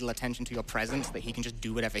profoundly little attention to your presence that he can just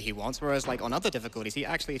do whatever he wants. Whereas like on other difficulties, he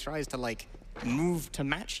actually tries to like move to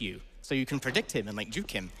match you so you can predict him and like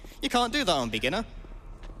juke him. You can't do that on beginner.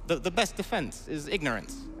 The best defense is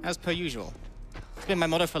ignorance, as per usual. It's been my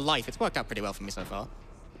motto for life. It's worked out pretty well for me so far.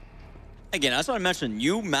 Again, that's what I mentioned.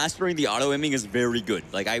 You mastering the auto-aiming is very good.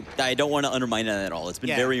 Like, I don't want to undermine that at all. It's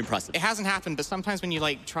been very impressive. It hasn't happened, but sometimes when you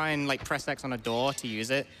like try and like press X on a door to use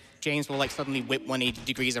it, James will like suddenly whip 180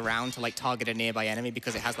 degrees around to like target a nearby enemy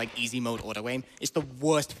because it has like easy mode auto aim. It's the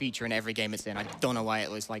worst feature in every game it's in. I don't know why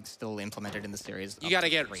it was like still implemented in the series. You gotta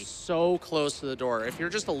get so close to the door. If you're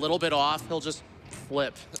just a little bit off, he'll just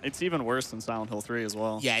flip. It's even worse than Silent Hill 3 as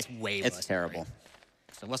well. Yeah, it's way worse. It's terrible.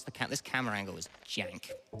 So what's the this camera angle is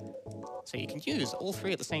jank. So you can use all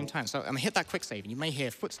three at the same time. So I'm gonna hit that quick save, and you may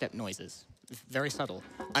hear footstep noises. Very subtle.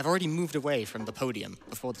 I've already moved away from the podium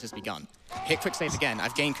before this has begun. Hit quick save again,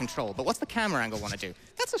 I've gained control. But what's the camera angle want to do?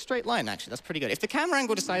 That's a straight line, actually. That's pretty good. If the camera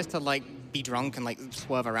angle decides to like be drunk and like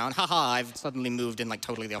swerve around, haha, I've suddenly moved in like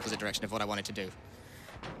totally the opposite direction of what I wanted to do.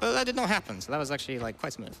 But that did not happen, so that was actually like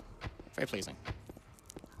quite smooth. Very pleasing.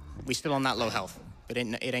 We still on that low health, but it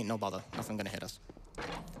ain't no bother. Nothing gonna hit us.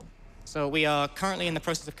 So we are currently in the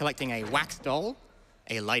process of collecting a wax doll,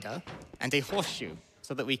 a lighter, and a horseshoe,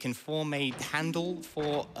 so that we can form a handle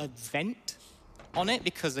for a vent on it,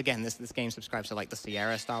 because again, this game subscribes to like the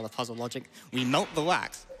Sierra style of puzzle logic. We melt the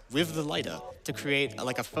wax with the lighter to create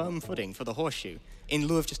like a firm footing for the horseshoe, in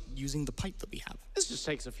lieu of just using the pipe that we have. This just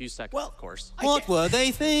takes a few seconds, of course. What were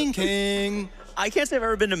they thinking? I can't say I've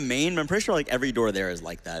ever been to Maine, but I'm pretty sure like every door there is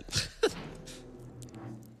like that.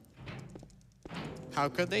 How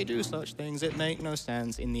could they do such things? It make no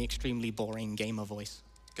sense in the extremely boring gamer voice.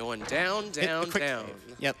 Going down, down, down.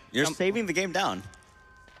 Yep. You're saving the game down.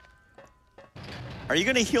 Are you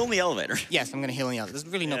gonna heal in the elevator? Yes, I'm gonna heal in the elevator.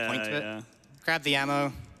 There's really no point to it. Grab the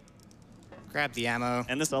ammo. Grab the ammo.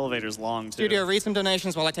 And this elevator's long, too. Studio, read some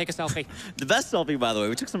donations while I take a selfie. The best selfie, by the way,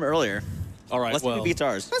 we took some earlier. All right, Let's see who beats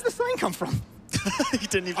ours. Where's the sign come from? He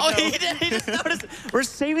didn't even Oh, know. he just noticed. We're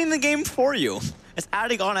saving the game for you. It's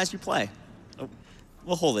adding on as you play. Oh,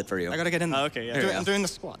 we'll hold it for you. I gotta get in there. Oh, okay, yeah. I'm doing the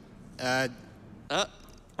squat. Wait,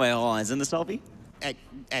 hold on. Is in the selfie? Ed,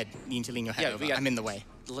 you need to lean your head Yeah, over. we got- I'm in the way.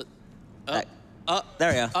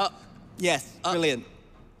 There you go. Yes, brilliant.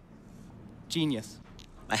 Genius.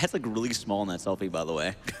 My head's like really small in that selfie, by the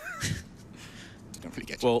way. Don't really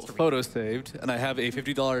get you. Well, photo saved, and I have a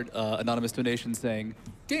 $50 anonymous donation saying,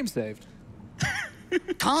 game saved.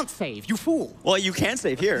 Can't save, you fool. Well, you can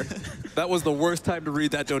save here. That was the worst time to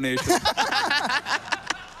read that donation.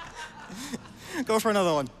 Go for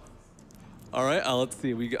another one. All right, let's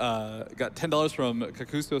see. We got $10 from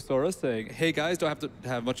Kakusosora saying, hey guys, don't have to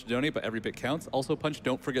have much to donate, but every bit counts. Also, Punch,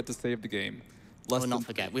 don't forget to save the game. I will not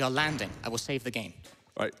forget. We are landing. I will save the game.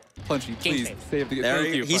 All right, Punchy, please save. save the game. There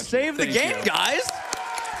Thank you, he Punchy. saved the Thank game, you. guys.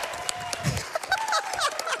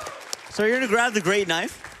 So you're gonna grab the great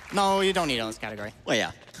knife? No, you don't need it on this category. Well,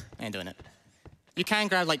 yeah. I ain't doing it. You can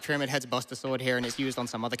grab like Pyramid Head's Buster Sword here, and it's used on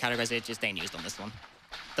some other categories. It just ain't used on this one.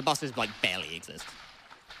 The bosses like barely exist.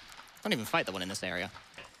 Don't even fight the one in this area.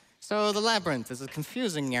 So the labyrinth is a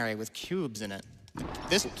confusing area with cubes in it.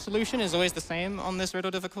 This solution is always the same on this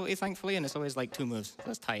riddle difficulty, thankfully, and it's always like 2 moves.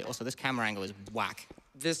 That's tight. Also, this camera angle is whack.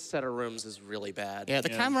 This set of rooms is really bad. Yeah, the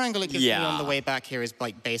camera angle it gives me on the way back here is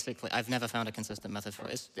like basically, I've never found a consistent method for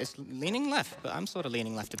it. It's leaning left, but I'm sort of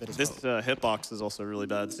leaning left a bit as This well. hitbox is also really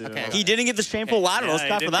bad, too. Okay. He didn't get the shameful ladder. Let's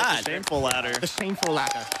clap for that. The shameful ladder. The shameful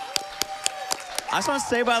ladder. I just want to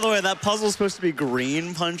say, by the way, that puzzle's supposed to be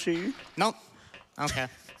green, Punchy. Nope. I don't care.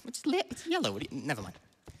 It's yellow. Never mind.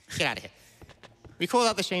 Get out of here. We call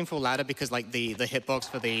that the shameful ladder because like the hitbox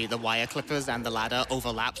for the wire clippers and the ladder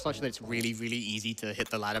overlap such that it's really, really easy to hit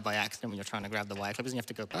the ladder by accident when you're trying to grab the wire clippers and you have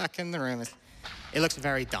to go back in the room. It looks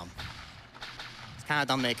very dumb. It's kind of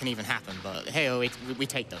dumb that it can even happen, but hey, we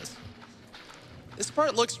take those. This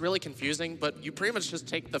part looks really confusing, but you pretty much just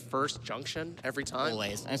take the first junction every time.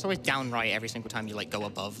 Always. And it's always downright every single time you like go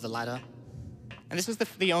above the ladder. And this is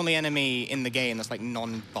the only enemy in the game that's like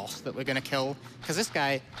non-boss that we're gonna kill. Because this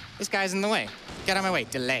guy's in the way. Get out of my way.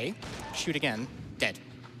 Delay. Shoot again. Dead.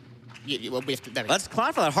 Well, we have to, there we go. Let's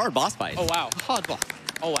clap for that hard boss fight. Oh, wow. Hard boss.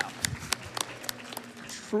 Oh, wow.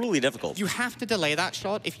 Truly difficult. You have to delay that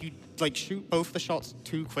shot. If you like shoot both the shots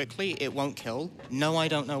too quickly, it won't kill. No, I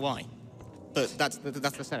don't know why. But that's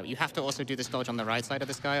the setup. You have to also do this dodge on the right side of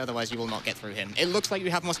this guy, otherwise you will not get through him. It looks like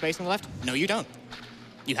you have more space on the left. No, you don't.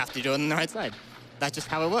 You have to do it on the right side. That's just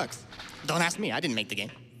how it works. Don't ask me, I didn't make the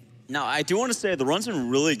game. Now, I do want to say the run's been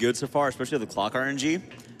really good so far, especially the clock RNG.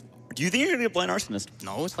 Do you think you're going to get Blind Arsonist?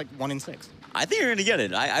 No, it's like 1 in 6. I think you're going to get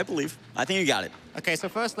it. I believe. I think you got it. Okay, so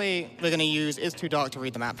firstly, we're gonna use It's Too Dark to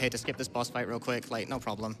read the map here to skip this boss fight real quick. Like, no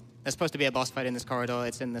problem. There's supposed to be a boss fight in this corridor.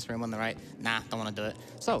 It's in this room on the right. Nah, don't want to do it.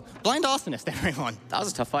 So, blind arsonist, everyone. That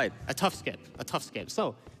was a tough fight. A tough skip.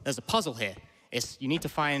 So, there's a puzzle here. You need to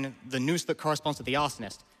find the noose that corresponds to the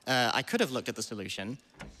arsonist. I could have looked at the solution.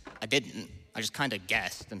 I didn't. I just kind of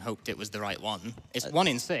guessed and hoped it was the right one. It's 1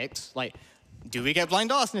 in 6. Like, do we get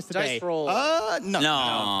blind arsonist today? Dice roll.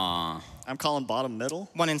 No. I'm calling bottom middle.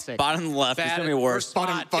 1 in 6. Bottom left is gonna be worse.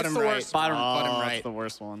 Bottom It's the right. worst. Bottom It's right. the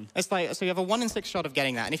worst one. It's like, so you have a 1 in 6 shot of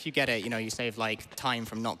getting that, and if you get it, you save like time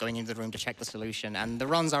from not going into the room to check the solution. And the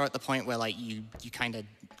runs are at the point where like you kind of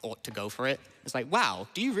ought to go for it. It's like, wow,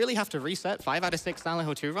 do you really have to reset 5 out of 6 Silent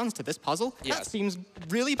Hill 2 runs to this puzzle? Yes. That seems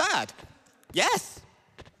really bad. Yes.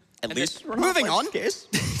 At least we're Moving not on. like case.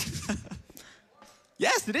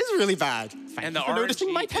 Yes, it is really bad. Thank And you the for noticing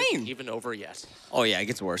RNG my pain. isn't even over yet. Oh yeah, it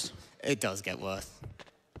gets worse. It does get worse. I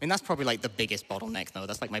mean, that's probably like the biggest bottleneck, though.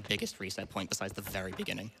 That's like my biggest reset point besides the very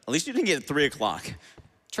beginning. At least you didn't get at 3 o'clock.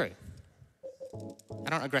 True. I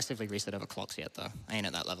don't aggressively reset over clocks yet, though. I ain't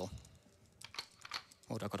at that level.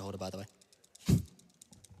 Oh, I got a holder, by the way.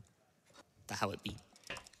 That's how it be.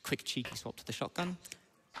 Quick, cheeky swap to the shotgun.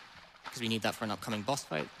 Because we need that for an upcoming boss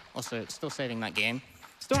fight. Also, still saving that game.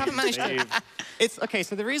 Still haven't managed to... Okay,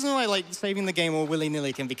 so the reason why like saving the game all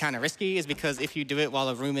willy-nilly can be kind of risky is because if you do it while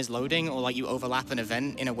a room is loading or like you overlap an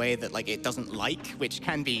event in a way that like it doesn't like, which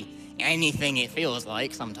can be anything it feels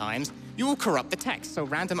like sometimes, you will corrupt the text. So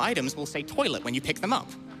random items will say toilet when you pick them up.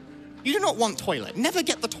 You do not want toilet. Never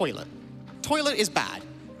get the toilet. Toilet is bad.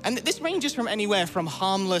 And this ranges from anywhere from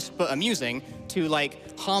harmless but amusing to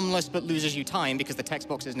like harmless but loses you time because the text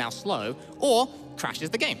box is now slow, or crashes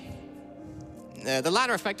the game. The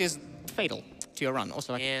latter effect is fatal to your run.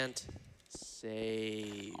 Also, Can't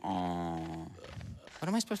save. what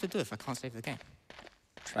am I supposed to do if I can't save the game?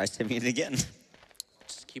 Try saving it again.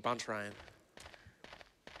 Just keep on trying.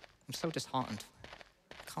 I'm so disheartened.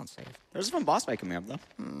 I can't save. There's a fun boss fight coming up though.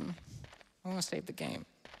 I want to save the game.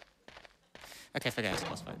 Okay, forget it's a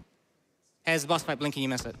boss fight. Here's the boss fight, Blinky, you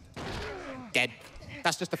miss it. Dead.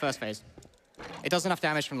 That's just the first phase. It does enough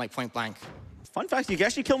damage from like point blank. Fun fact, you can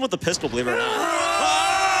actually kill him with a pistol, believe it or not.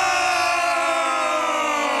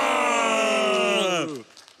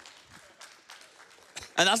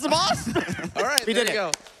 And that's the boss. All right, We there did you it.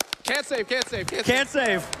 go. Can't save, can't save, can't save. Can't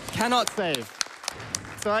save. Cannot save.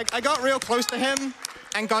 So I got real close to him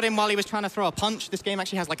and got him while he was trying to throw a punch. This game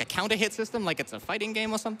actually has like a counter hit system, like it's a fighting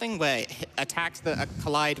game or something, where attacks that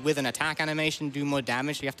collide with an attack animation do more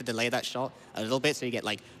damage. So you have to delay that shot a little bit, so you get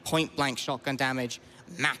like point blank shotgun damage,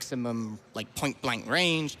 maximum like point blank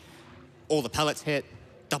range, all the pellets hit,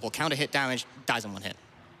 double counter hit damage, dies in 1 hit.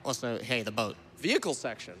 Also, hey, the boat. Vehicle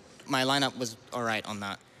section. My lineup was all right on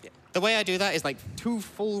that. The way I do that is like 2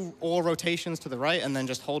 full ore rotations to the right and then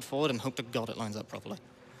just hold forward and hope to God it lines up properly.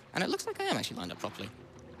 And it looks like I am actually lined up properly.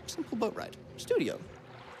 Simple boat ride. Studio.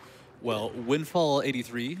 Well,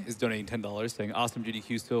 Windfall83 is donating $10, saying, awesome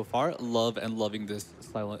GDQ so far. Love and loving this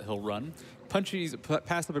Silent Hill run. Punchy's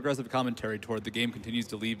passive-aggressive commentary toward the game continues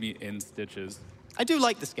to leave me in stitches. I do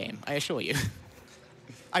like this game, I assure you.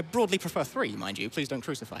 I broadly prefer 3, mind you. Please don't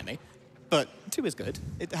crucify me. But 2 is good.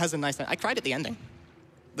 It has a nice... I cried at the ending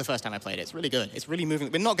the first time I played it. It's really good. It's really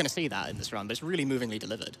moving. We're not going to see that in this run, but it's really movingly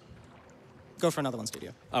delivered. Go for another one,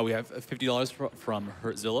 Studio. We have $50 from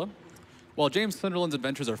Hurtzilla. While James Sunderland's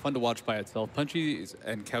adventures are fun to watch by itself, Punchy's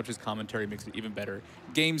and Couch's commentary makes it even better.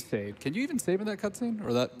 Game saved. Can you even save in that cutscene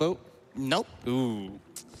or that boat? Nope. Ooh.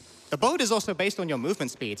 The boat is also based on your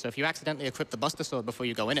movement speed, so if you accidentally equip the Buster Sword before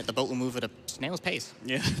you go in it, the boat will move at a snail's pace.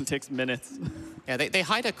 Yeah, it takes minutes. Yeah, they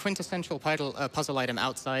hide a quintessential puzzle item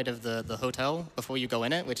outside of the hotel before you go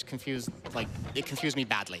in it, which confused me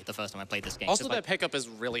badly the first time I played this game. Also, 'Cause, that like, pickup is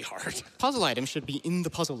really hard. puzzle items should be in the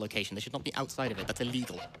puzzle location. They should not be outside of it. That's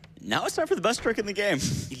illegal. Now it's time for the best trick in the game.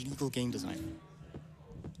 Illegal game design.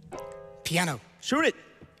 Piano. Shoot it.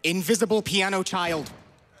 Invisible piano child.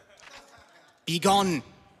 Be gone.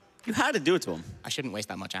 You had to do it to him. I shouldn't waste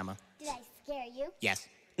that much ammo. Did I scare you? Yes.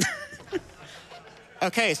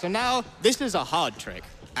 Okay, so now this is a hard trick.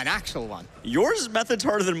 An actual one. Yours method's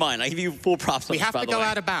harder than mine. I give you full props on We this, have by to the go way.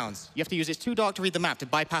 out of bounds. You have to use It's Too Dark to read the map to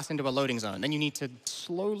bypass into a loading zone. Then you need to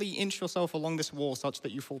slowly inch yourself along this wall such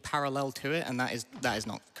that you fall parallel to it, and that is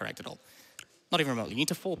not correct at all. Not even remotely. You need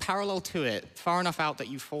to fall parallel to it, far enough out that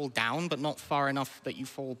you fall down, but not far enough that you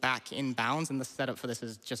fall back in bounds, and the setup for this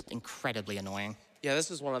is just incredibly annoying. Yeah,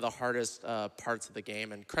 this is one of the hardest parts of the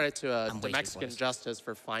game, and credit to I'm the way too Mexican close. Justice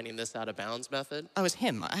for finding this out of bounds method. Oh, it's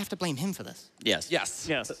him. I have to blame him for this. Yes. Yes.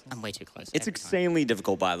 Yes. I'm way too close. It's every time. insanely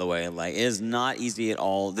difficult, by the way. Like, it is not easy at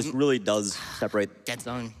all. This really does separate. Dead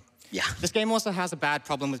zone. Yeah. This game also has a bad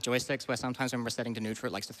problem with joysticks where sometimes when we're setting to neutral,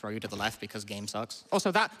 it likes to throw you to the left because game sucks.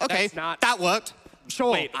 Also, that, okay, that worked.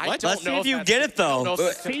 Sure. Wait, I don't Let's see know if you that's- get it, though. I don't know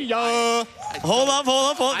if See ya. Hold up.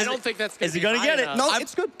 I don't think that's gonna Is he be gonna high get it? enough. No,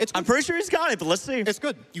 it's good. It's good. I'm pretty sure he's got it, but let's see. It's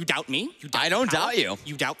good. You doubt me? You doubt I don't the power? doubt you.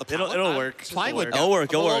 You doubt the power? It'll work. Plywood. It'll work.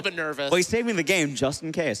 I'm It'll a little work. bit nervous. Well, he's saving the game just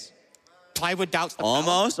in case. Plywood doubts the power.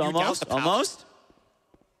 Almost. You doubt the power?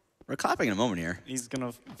 We're clapping in a moment here. He's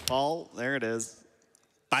gonna fall. There it is.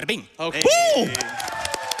 Bada bing. Okay. Boom!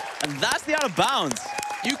 And that's the out of bounds.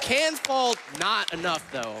 You can fall not enough,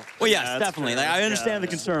 though. Well, yes, Yeah, that's definitely. fair. Like, I understand Yeah. the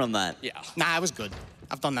concern on that. Yeah. Nah, it was good.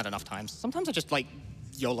 I've done that enough times. Sometimes I just like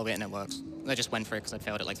YOLO it and it works. I just went for it because I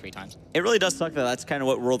failed it like 3 times. It really does suck that that's kind of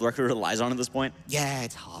what world record relies on at this point. Yeah,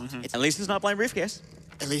 it's hard. It's, At least it's not blind briefcase.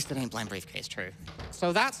 at least it ain't blind briefcase, true.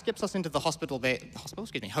 So that skips us into the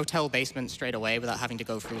hotel basement straight away without having to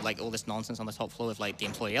go through like all this nonsense on the top floor with like the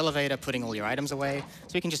employee elevator, putting all your items away.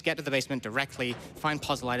 So we can just get to the basement directly, find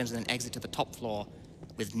puzzle items, and then exit to the top floor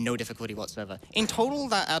with no difficulty whatsoever. In total,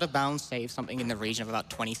 that out of bounds saves something in the region of about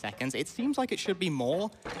 20 seconds. It seems like it should be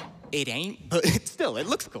more. It ain't, but still, it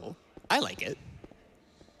looks cool. I like it.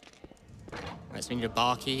 All right, so we need a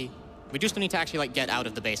bar key. We just need to actually like get out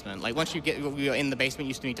of the basement. Like once you're in the basement,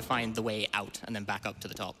 you still need to find the way out and then back up to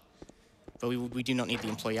the top. But we do not need the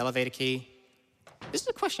employee elevator key. This is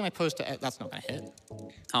a question I posed to. That's not gonna hit.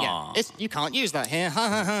 Aw. Yeah, you can't use that here. Ha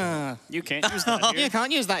ha ha. You can't use that here. You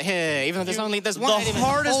can't use that here, even though there's one The item in the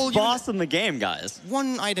whole hardest boss in the game, guys.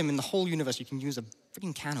 one item in the whole universe you can use a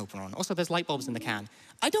freaking can opener on. Also, there's light bulbs in the can.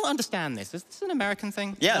 I don't understand this. Is this an American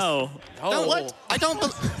thing? Yes. No. No, what? I don't.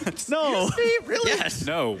 No. Really? Yes.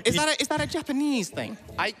 No. Is that a Japanese thing?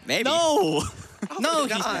 Maybe. No. No,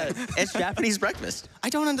 God. It's Japanese breakfast. I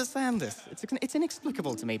don't understand this. It's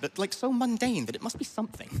inexplicable to me, but like so mundane that it must be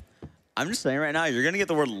something. I'm just saying right now, you're going to get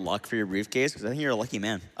the word luck for your briefcase because I think you're a lucky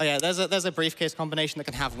man. Oh yeah, there's a briefcase combination that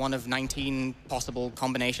can have one of 19 possible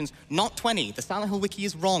combinations, not 20. The Silent Hill wiki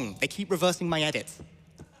is wrong. They keep reversing my edits.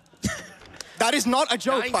 That is not a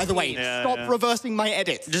joke, by the way. 19. Yeah, Stop yeah. reversing my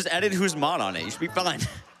edits. Just edit who's mod on it. You should be fine.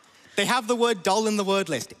 They have the word dull in the word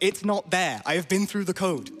list. It's not there. I have been through the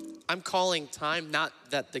code. I'm calling time, not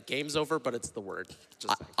that the game's over, but it's the word.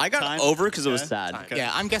 Just I got Time? over because it was Okay. sad. Time. Okay.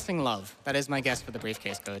 Yeah, I'm guessing love. That is my guess for the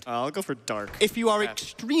briefcase code. I'll go for dark. If you are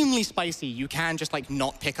extremely spicy, you can just like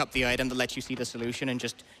not pick up the item that lets you see the solution and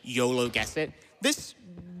just YOLO guess it. This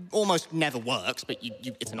almost never works, but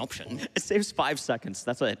it's an option. It saves 5 seconds.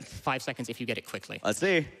 That's it. 5 seconds if you get it quickly. Let's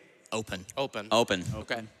see. Open. open. Open.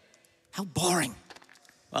 Okay. How boring.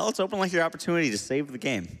 Well, it's open like your opportunity to save the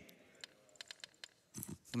game.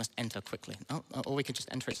 You must enter quickly. Oh, or we could just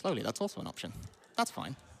enter it slowly. That's also an option. That's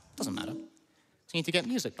fine. Doesn't matter. So you need to get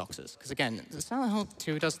music boxes. Because again, the Silent Hill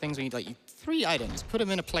 2 does things where you like 3 items, put them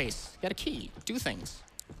in a place, get a key, do things.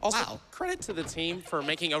 Also, Wow. credit to the team for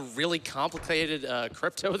making a really complicated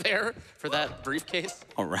crypto there for that briefcase.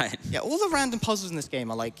 All right. Yeah, all the random puzzles in this game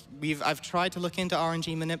are like, I've tried to look into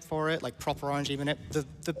RNG manip for it, like proper RNG manip.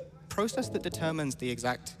 The process that determines the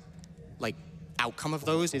exact like outcome of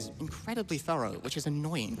those is incredibly thorough, which is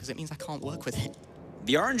annoying because it means I can't work with it.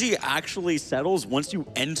 The RNG actually settles once you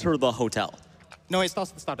enter the hotel. No, it starts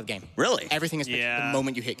at the start of the game. Really? Everything is fixed Yeah. the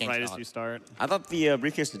moment you hit game right start. as you start. I thought the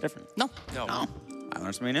briefcase was different. No, No. Oh, I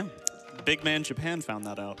learned something new. Big Man Japan found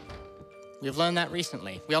that out. we've learned that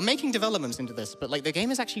recently. We are making developments into this, but like the game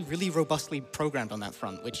is actually really robustly programmed on that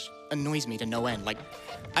front, which annoys me to no end. Like,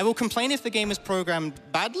 I will complain if the game is programmed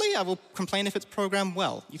badly. I will complain if it's programmed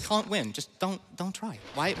well. You can't win. Just don't try.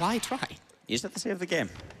 Why try? You just have to save the game.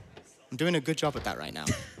 I'm doing a good job at that right now.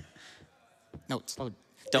 No, slow.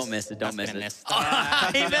 Don't miss it. Don't That's miss gonna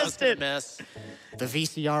it. miss. He missed it. Miss. The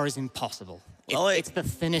VCR is impossible. Well, It's the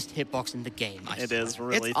thinnest hitbox in the game. I It swear. is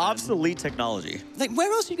really It's thin. obsolete technology. Like, where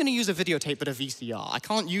else are you going to use a videotape but a VCR? I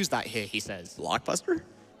can't use that here, he says. Blockbuster?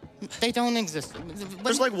 They don't exist.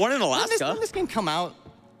 There's like one in When Alaska this game come out?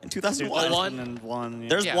 in 2001. 2001. Yeah.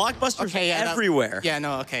 There's Yeah. Blockbusters Okay, yeah, everywhere. Yeah,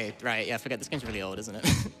 no, okay, right. Yeah, forget. This game's really old, isn't it?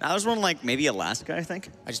 Now there's one like maybe Alaska, I think.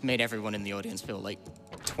 I just made everyone in the audience feel like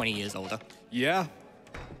 20 years older. Yeah.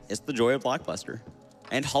 It's the joy of Blockbuster.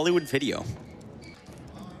 And Hollywood Video.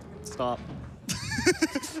 Stop.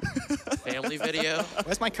 Family video.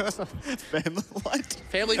 Where's my cursor? What?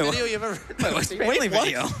 Family video you've ever seen? Family what?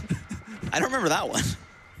 Video. I don't remember that one.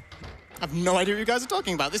 I have no idea what you guys are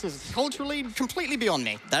talking about. This is culturally completely beyond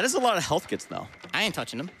me. That is a lot of health kits though. I ain't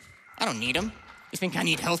touching them. I don't need them. You think I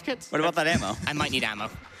need health kits? What about that ammo? I might need ammo.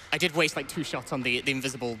 I did waste like 2 shots on the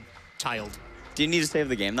invisible child. Do you need to save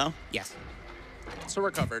the game though? Yes. So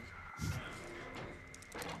we're covered.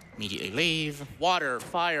 Immediately leave. Water,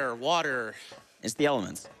 fire, water. It's the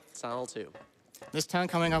elements. Silent 2. This turn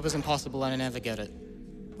coming up is impossible, and I never get it.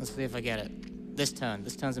 Let's see if I get it. This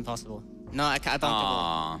turn's impossible. No, I bumped the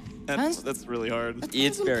ball. That's really hard.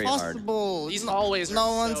 It's very hard. Impossible. These always are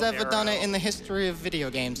No one's so ever done it narrow. in the history of video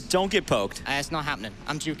games. Don't get poked. It's not happening.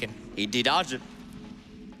 I'm juking. He dodged it.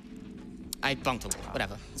 I bunked a little,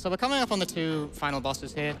 whatever. So we're coming up on the 2 final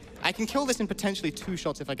bosses here. I can kill this in potentially 2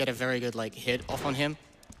 shots if I get a very good like hit off on him.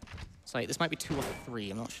 So like, this might be 2 or 3,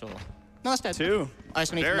 I'm not sure. No, that's dead. 2. I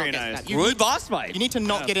just need to Very not get nice. that. Good boss fight. You need to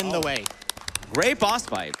not get in the way. Great boss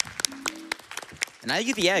fight. And now you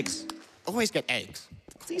get the eggs. Always get eggs.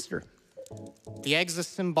 It's Easter. The eggs are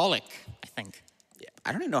symbolic, I think. Yeah,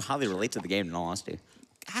 I don't even know how they relate to the game, in all honesty.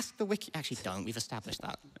 Ask the wiki. Actually, don't. We've established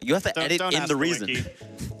that. You have to edit don't in ask the the reason. wiki.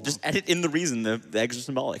 Just edit in the reason the eggs are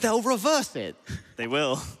symbolic. They'll reverse it. They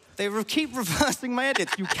will. They keep reversing my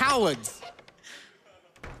edits, you cowards.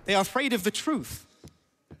 They are afraid of the truth.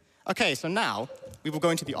 Okay, so now we will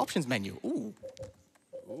go into the options menu. Ooh.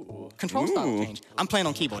 Control style change. I'm playing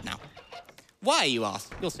on keyboard now. Why, you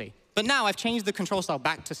ask? You'll see. But now I've changed the control style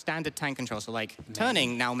back to standard tank control, so like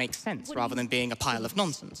turning now makes sense rather than being a pile of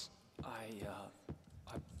nonsense.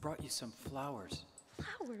 I brought you some flowers.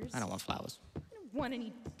 Flowers? I don't want flowers. I don't want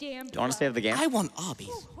any damn Do you want to save the game? I want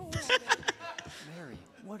Arby's. Mary,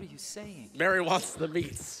 what are you saying? Mary wants the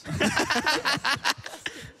meats.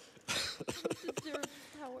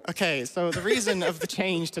 Okay, so the reason of the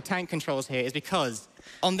change to tank controls here is because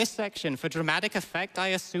on this section, for dramatic effect, I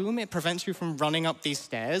assume it prevents you from running up these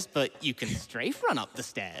stairs, but you can strafe run up the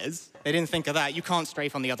stairs. They didn't think of that. You can't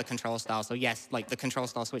strafe on the other control style, so yes, like the control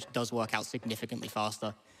style switch does work out significantly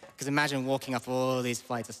faster. Because imagine walking up all these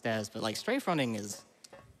flights of stairs, but like strafe running is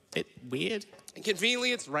a bit weird. And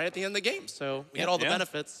conveniently, it's right at the end of the game, so we get all the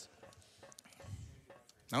benefits.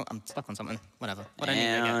 No, I'm stuck on something. Whatever. What I need to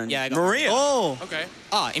And get. Yeah, I got Maria. Oh! Okay.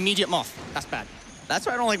 Ah, immediate moth. That's bad. That's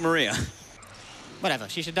why I don't like Maria. Whatever,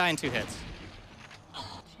 she should die in 2 hits.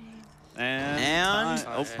 And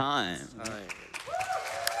Time. time.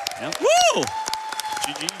 Time. Woo!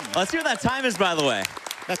 GG. Let's see what that time is, by the way.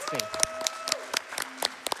 Let's see.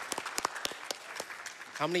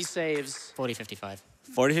 How many saves? 40, 55.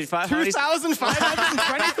 40, 55?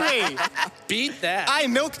 2,523! Beat that. I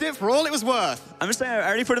milked it for all it was worth. I'm just saying, I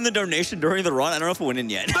already put in the donation during the run. I don't know if it went in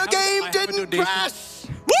yet. The game didn't crash!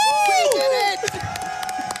 Woo! We did it!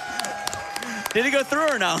 Did it go through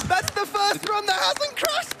or no? That's the first run that hasn't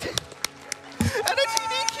crashed! At a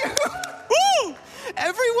GDQ! Woo!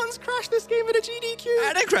 Everyone's crashed this game at a GDQ!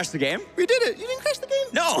 I didn't crash the game. We did it! You didn't crash the game?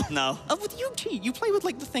 No. Oh, with you cheat. You play with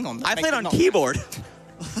like the thing on. I played on keyboard.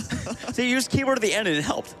 So you used keyboard at the end and it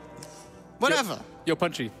helped. Whatever. Yo,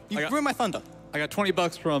 Punchy. You ruined my thunder. I got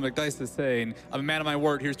 $20 from Ecdycis saying, I'm a man of my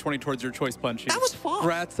word, here's 20 towards your choice, Punchy. That was fun.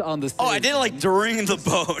 Congrats on the save. Oh, I did it like during the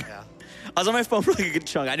boat. Yeah. I was on my phone for like a good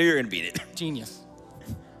chunk. I knew you were gonna beat it. Genius.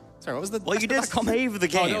 Sorry, what was the? Well, you did save the Oh,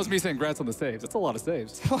 game. that was me saying congrats on the saves. That's a lot of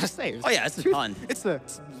saves. A lot of saves. Oh yeah, it's a ton. It's a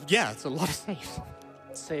lot of saves.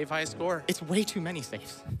 Save high score. It's way too many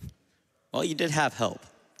saves. Well, you did have help.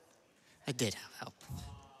 I did have help.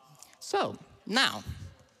 So now,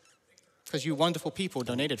 because you wonderful people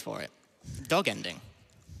donated for it, dog ending,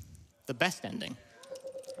 the best ending.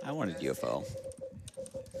 I wanted UFO.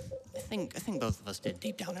 I think both of us did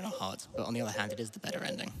deep down in our hearts, but on the other hand, it is the better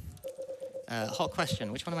ending. Hot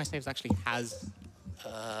question: which one of my saves actually has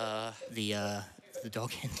the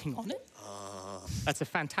dog ending on it? That's a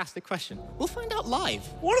fantastic question. We'll find out live.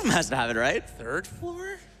 One of them has to have it, right? Third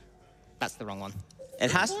floor? That's the wrong one.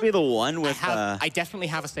 It has to be the one with. I definitely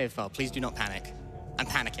have a save file. Please do not panic. I'm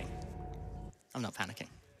panicking. I'm not panicking.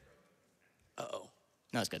 Uh-oh.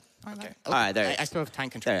 No, it's good. Okay. Oh, All right, there. I still have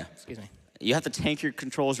tank control. There. Excuse me. You have to tank your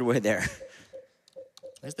controls your way there.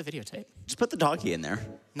 Where's the videotape? Just put the doggy in there.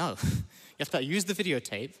 No. You have to use the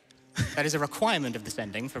videotape. That is a requirement of this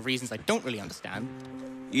ending for reasons I don't really understand.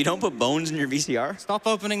 You don't put bones in your VCR? Stop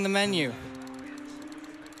opening the menu.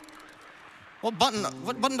 What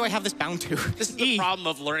button do I have this bound to? This is the problem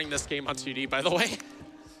of learning this game on 2D, by the way.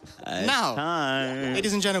 Now, Time.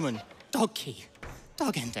 ladies and gentlemen, dog key.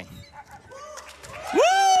 Dog ending.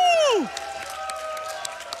 Woo!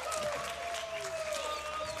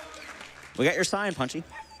 We got your sign, Punchy.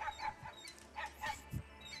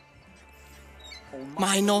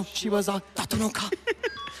 Mai no shiwaza dato no ka.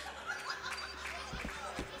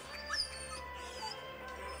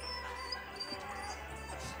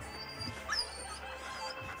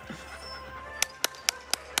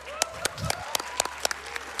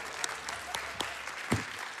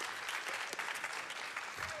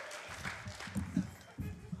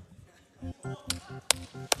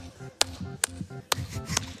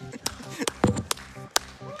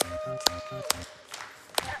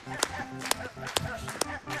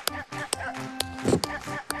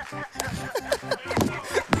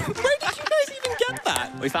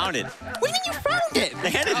 We found it. What do you mean you found it?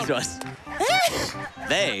 They handed it to us.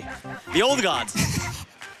 They. The old gods.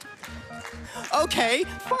 Okay,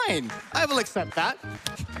 fine. I will accept that.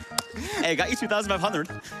 Hey, got you 2,500.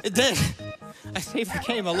 It did. I saved the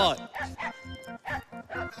game a lot.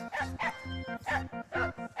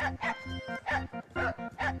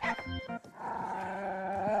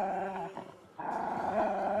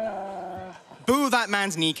 Boo that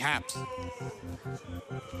man's kneecaps.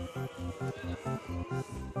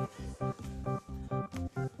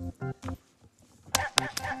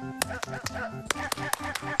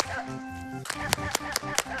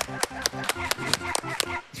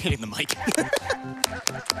 Hitting the mic.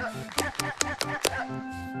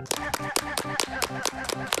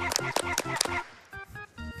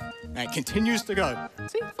 And it continues to go.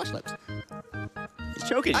 See, flush lips. He's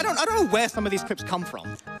choking. I don't know where some of these clips come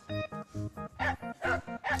from.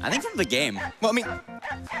 I think from the game. Well, I mean,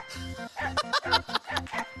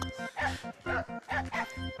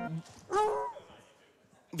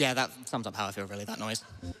 yeah, that sums up how I feel, really, that noise.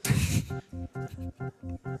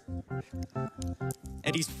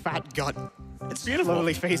 Eddie's fat gut. It's beautiful.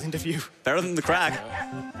 Slowly fades into view. Better than the crack.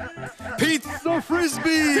 Pizza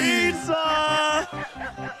Frisbee! Pizza!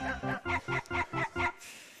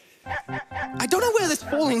 I don't know where this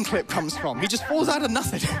falling clip comes from. He just falls out of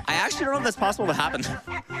nothing. I actually don't know if that's possible to happen.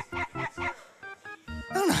 I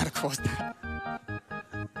don't know how to cause that.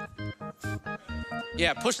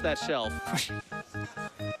 Yeah, push that shelf.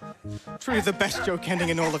 Truly the best joke ending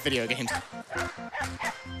in all of video games.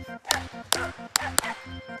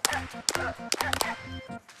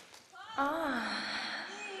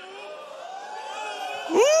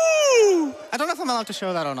 Woo! I don't know if I'm allowed to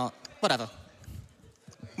show that or not. Whatever.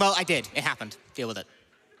 Well, I did. It happened. Deal with it.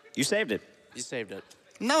 You saved it. You saved it.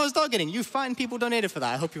 Now it's dog eating. You fine people donated for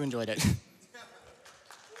that. I hope you enjoyed it.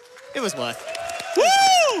 It was worth.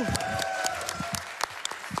 Woo!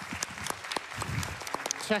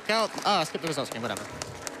 Check out. Oh, skip the results screen. Whatever.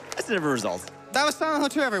 That's the different results. That was Silent Hill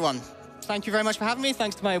 2, everyone. Thank you very much for having me.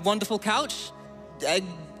 Thanks to my wonderful couch.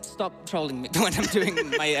 Stop trolling me when I'm doing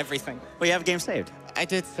my everything. Well, you have a game saved. I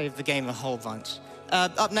did save the game a whole bunch.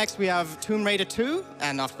 Up next, we have Tomb Raider 2,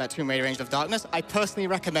 and after that, Tomb Raider Angel of Darkness. I personally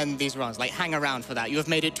recommend these runs. Like, hang around for that. You have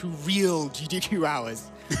made it to real GDQ hours.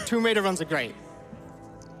 Tomb Raider runs are great.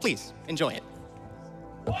 Please, enjoy it.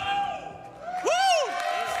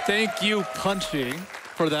 Thank you, Punchy,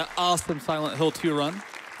 for that awesome Silent Hill 2 run.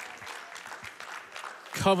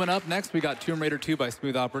 Coming up next, we got Tomb Raider 2 by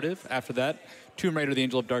Smooth Operative. After that, Tomb Raider The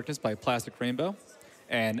Angel of Darkness by Plastic Rainbow.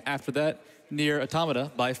 And after that, Nier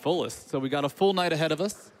Automata by Fullest. So we got a full night ahead of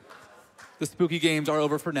us. The spooky games are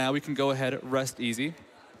over for now. We can go ahead, rest easy.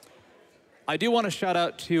 I do want to shout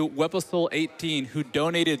out to Wepasoul18, who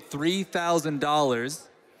donated $3,000.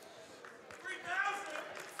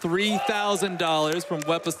 $3,000 from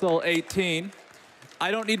Wepasoul18.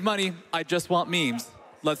 I don't need money, I just want memes.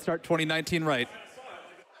 Let's start 2019 right.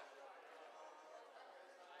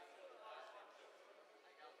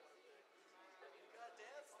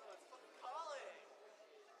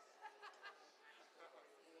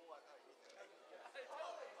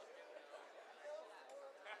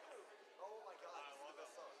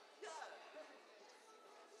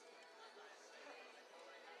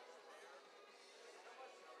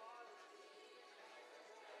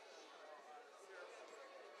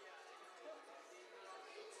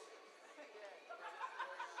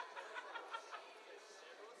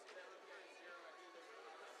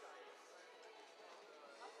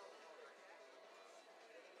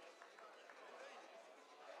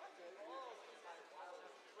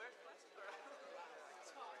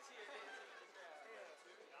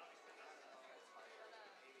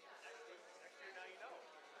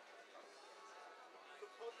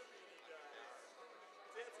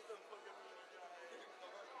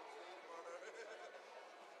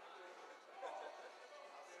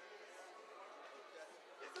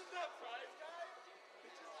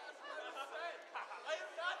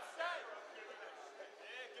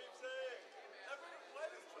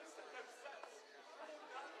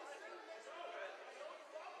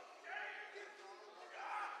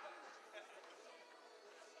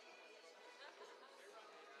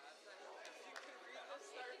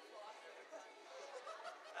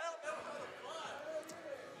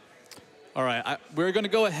 All right, we're going to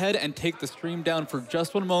go ahead and take the stream down for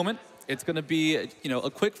just one moment. It's going to be, a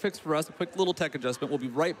quick fix for us, a quick little tech adjustment. We'll be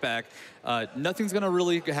right back. Nothing's going to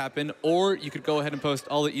really happen, or you could go ahead and post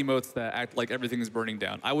all the emotes that act like everything is burning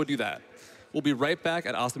down. I would do that. We'll be right back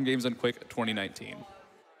at Awesome Games Done Quick 2019.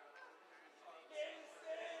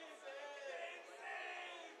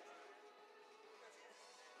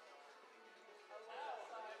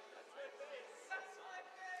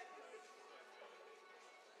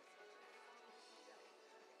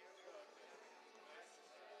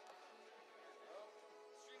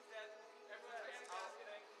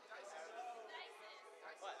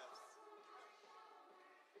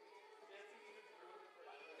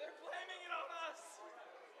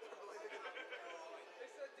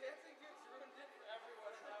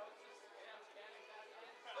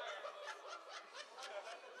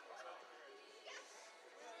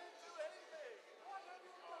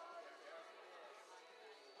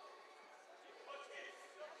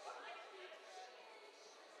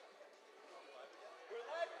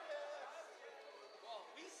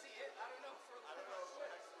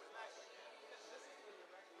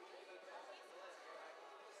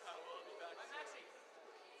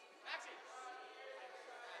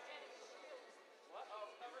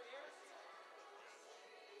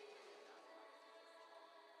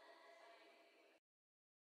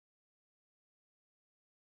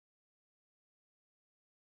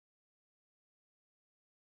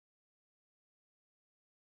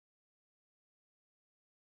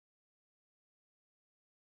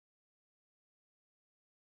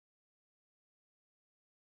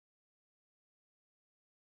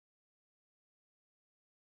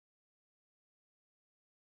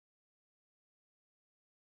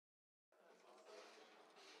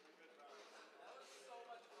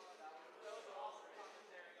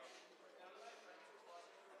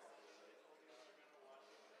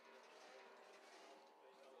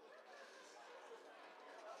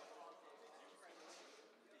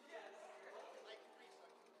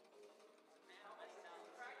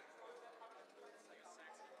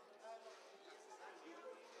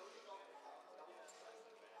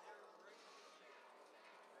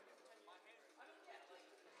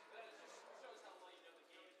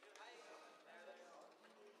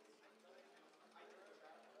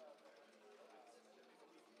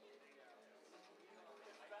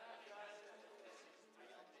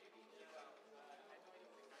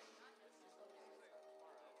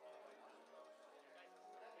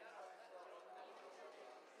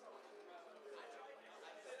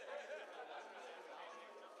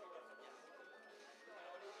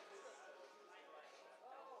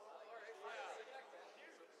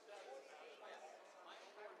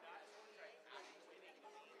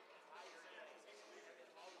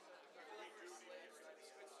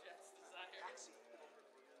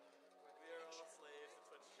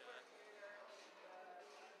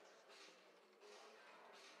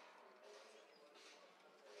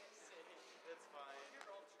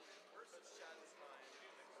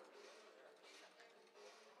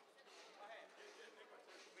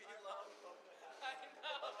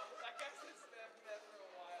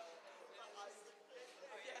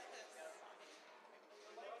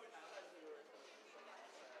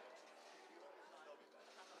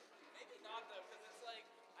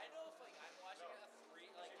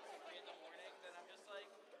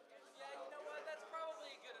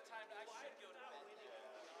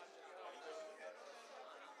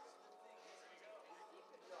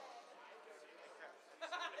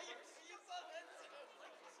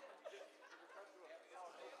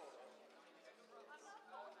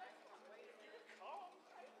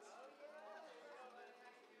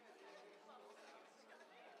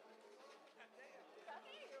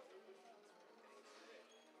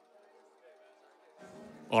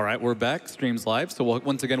 All right, we're back, streams live. So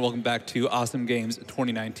once again, welcome back to Awesome Games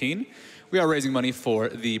 2019. We are raising money for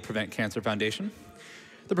the Prevent Cancer Foundation.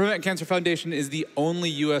 The Prevent Cancer Foundation is the only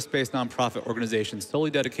US-based nonprofit organization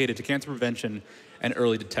solely dedicated to cancer prevention and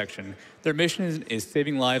early detection. Their mission is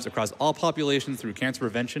saving lives across all populations through cancer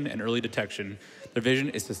prevention and early detection. Their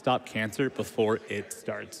vision is to stop cancer before it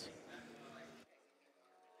starts.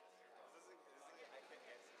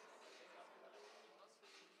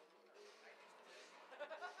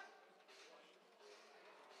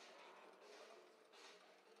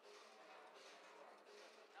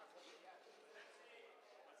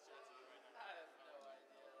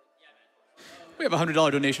 We have a $100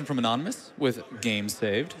 donation from Anonymous with Games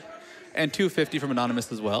Saved, and $250 from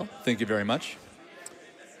Anonymous as well. Thank you very much.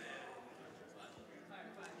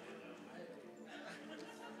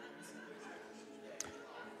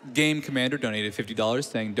 Game Commander donated $50,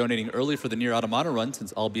 saying, donating early for the Nier Automata run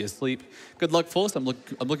since I'll be asleep. Good luck, Fulls. I'm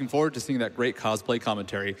looking forward to seeing that great cosplay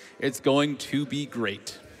commentary. It's going to be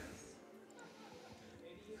great.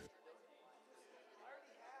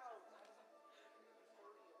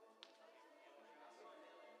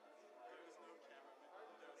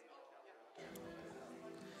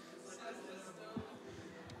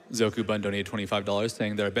 Zoku Bun donated $25,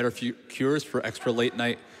 saying there are better cures for extra late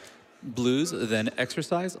night blues than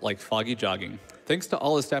exercise, like foggy jogging. Thanks to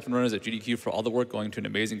all the staff and runners at GDQ for all the work going to an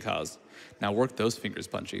amazing cause. Now work those fingers,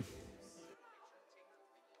 Punchy.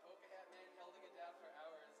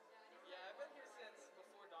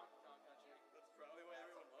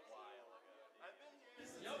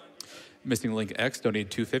 Missing Link X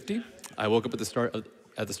donated $250. I woke up at the start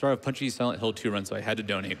of Punchy's Silent Hill 2 run, so I had to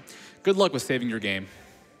donate. Good luck with saving your game.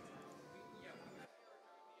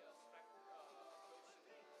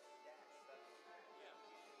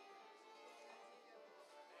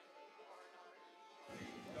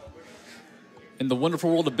 In the wonderful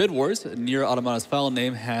world of Bid Wars, Nier Automata's file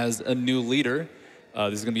name has a new leader.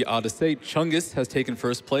 This is going to be odd to say. Chungus has taken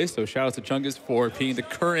first place, so shout out to Chungus for being the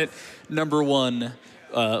current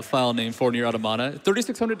 #1 file name for Nier Automata.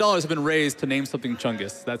 $3,600 have been raised to name something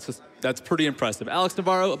Chungus. That's pretty impressive. Alex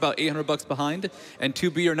Navarro, about $800 behind, and to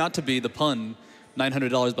be or not to be, the pun,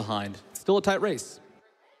 $900 behind. Still a tight race.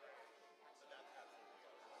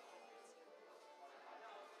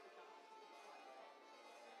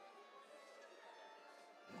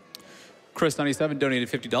 Chris97 donated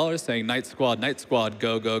 $50, saying, Night Squad,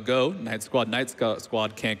 go, go, go. Night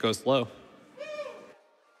Squad, can't go slow.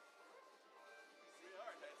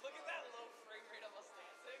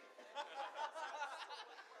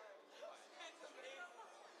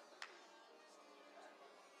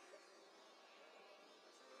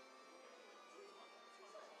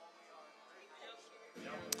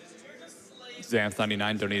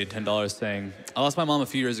 Xanth99 donated $10, saying, I lost my mom a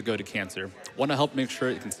few years ago to cancer. Want to help make sure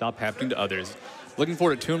it can stop happening to others. Looking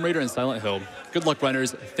forward to Tomb Raider and Silent Hill. Good luck,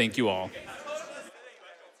 runners. Thank you all.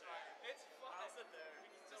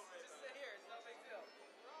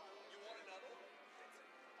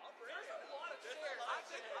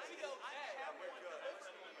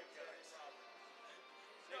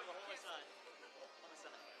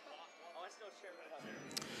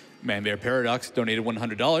 Manbear Paradox donated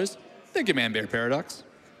 $100. Thank you, Manbear Paradox.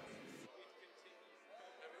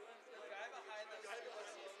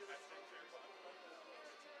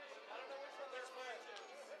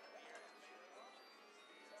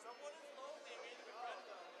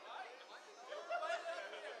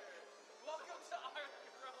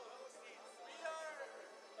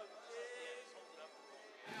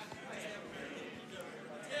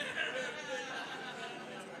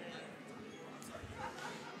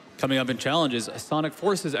 Coming up in challenges, Sonic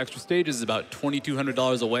Forces Extra Stages is about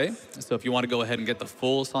 $2,200 away. So if you want to go ahead and get the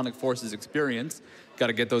full Sonic Forces experience, got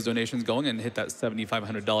to get those donations going and hit that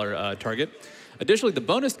 $7,500 target. Additionally, the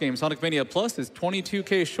bonus game, Sonic Mania Plus, is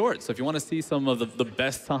 $22K short. So if you want to see some of the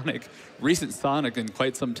best Sonic, recent Sonic in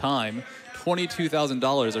quite some time,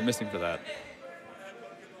 $22,000 are missing for that.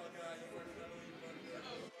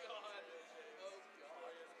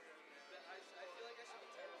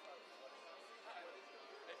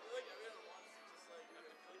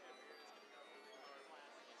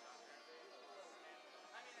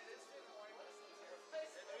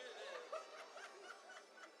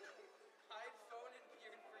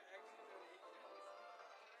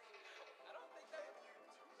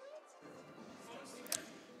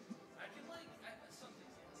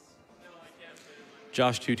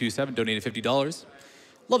 Josh227 donated $50.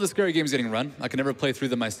 Love the scary games getting run. I can never play through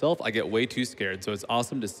them myself. I get way too scared, so it's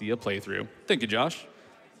awesome to see a playthrough. Thank you, Josh.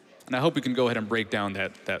 And I hope we can go ahead and break down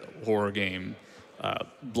that horror game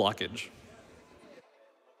blockage.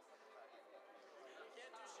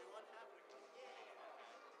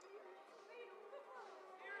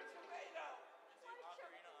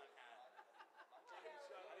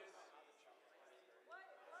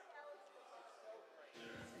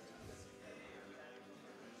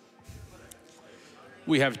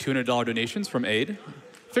 We have $200 donations from Aid.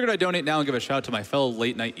 Figured I'd donate now and give a shout out to my fellow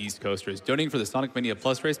late-night East Coasters, donating for the Sonic Mania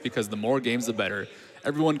Plus race because the more games, the better.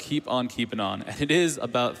 Everyone keep on keeping on. And it is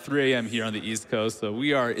about 3 a.m. here on the East Coast, so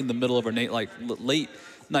we are in the middle of our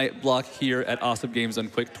late-night block here at Awesome Games Done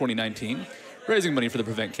Quick 2019, raising money for the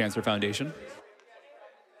Prevent Cancer Foundation.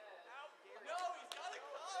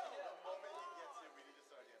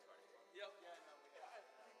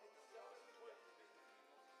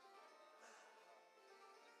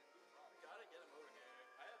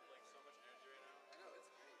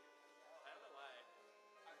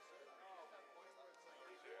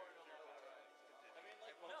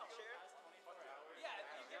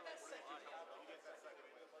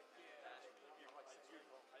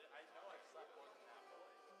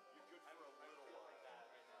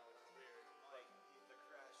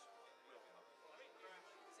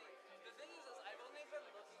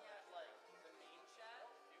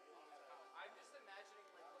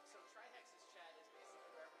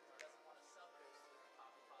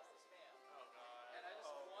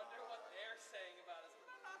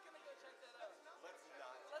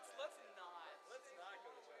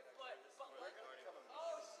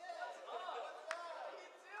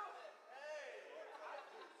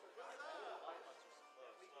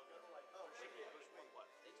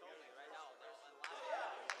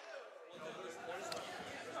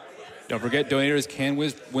 Don't forget, donators can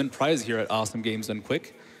win prizes here at Awesome Games Done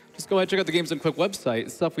Quick. Just go ahead and check out the Games Done Quick website. The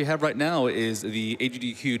stuff we have right now is the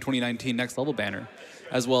AGDQ 2019 Next Level banner,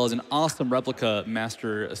 as well as an awesome replica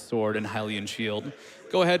Master Sword and Hylian Shield.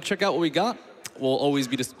 Go ahead, check out what we got. We'll always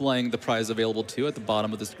be displaying the prize available too at the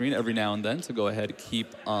bottom of the screen every now and then, so go ahead,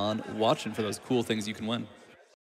 keep on watching for those cool things you can win.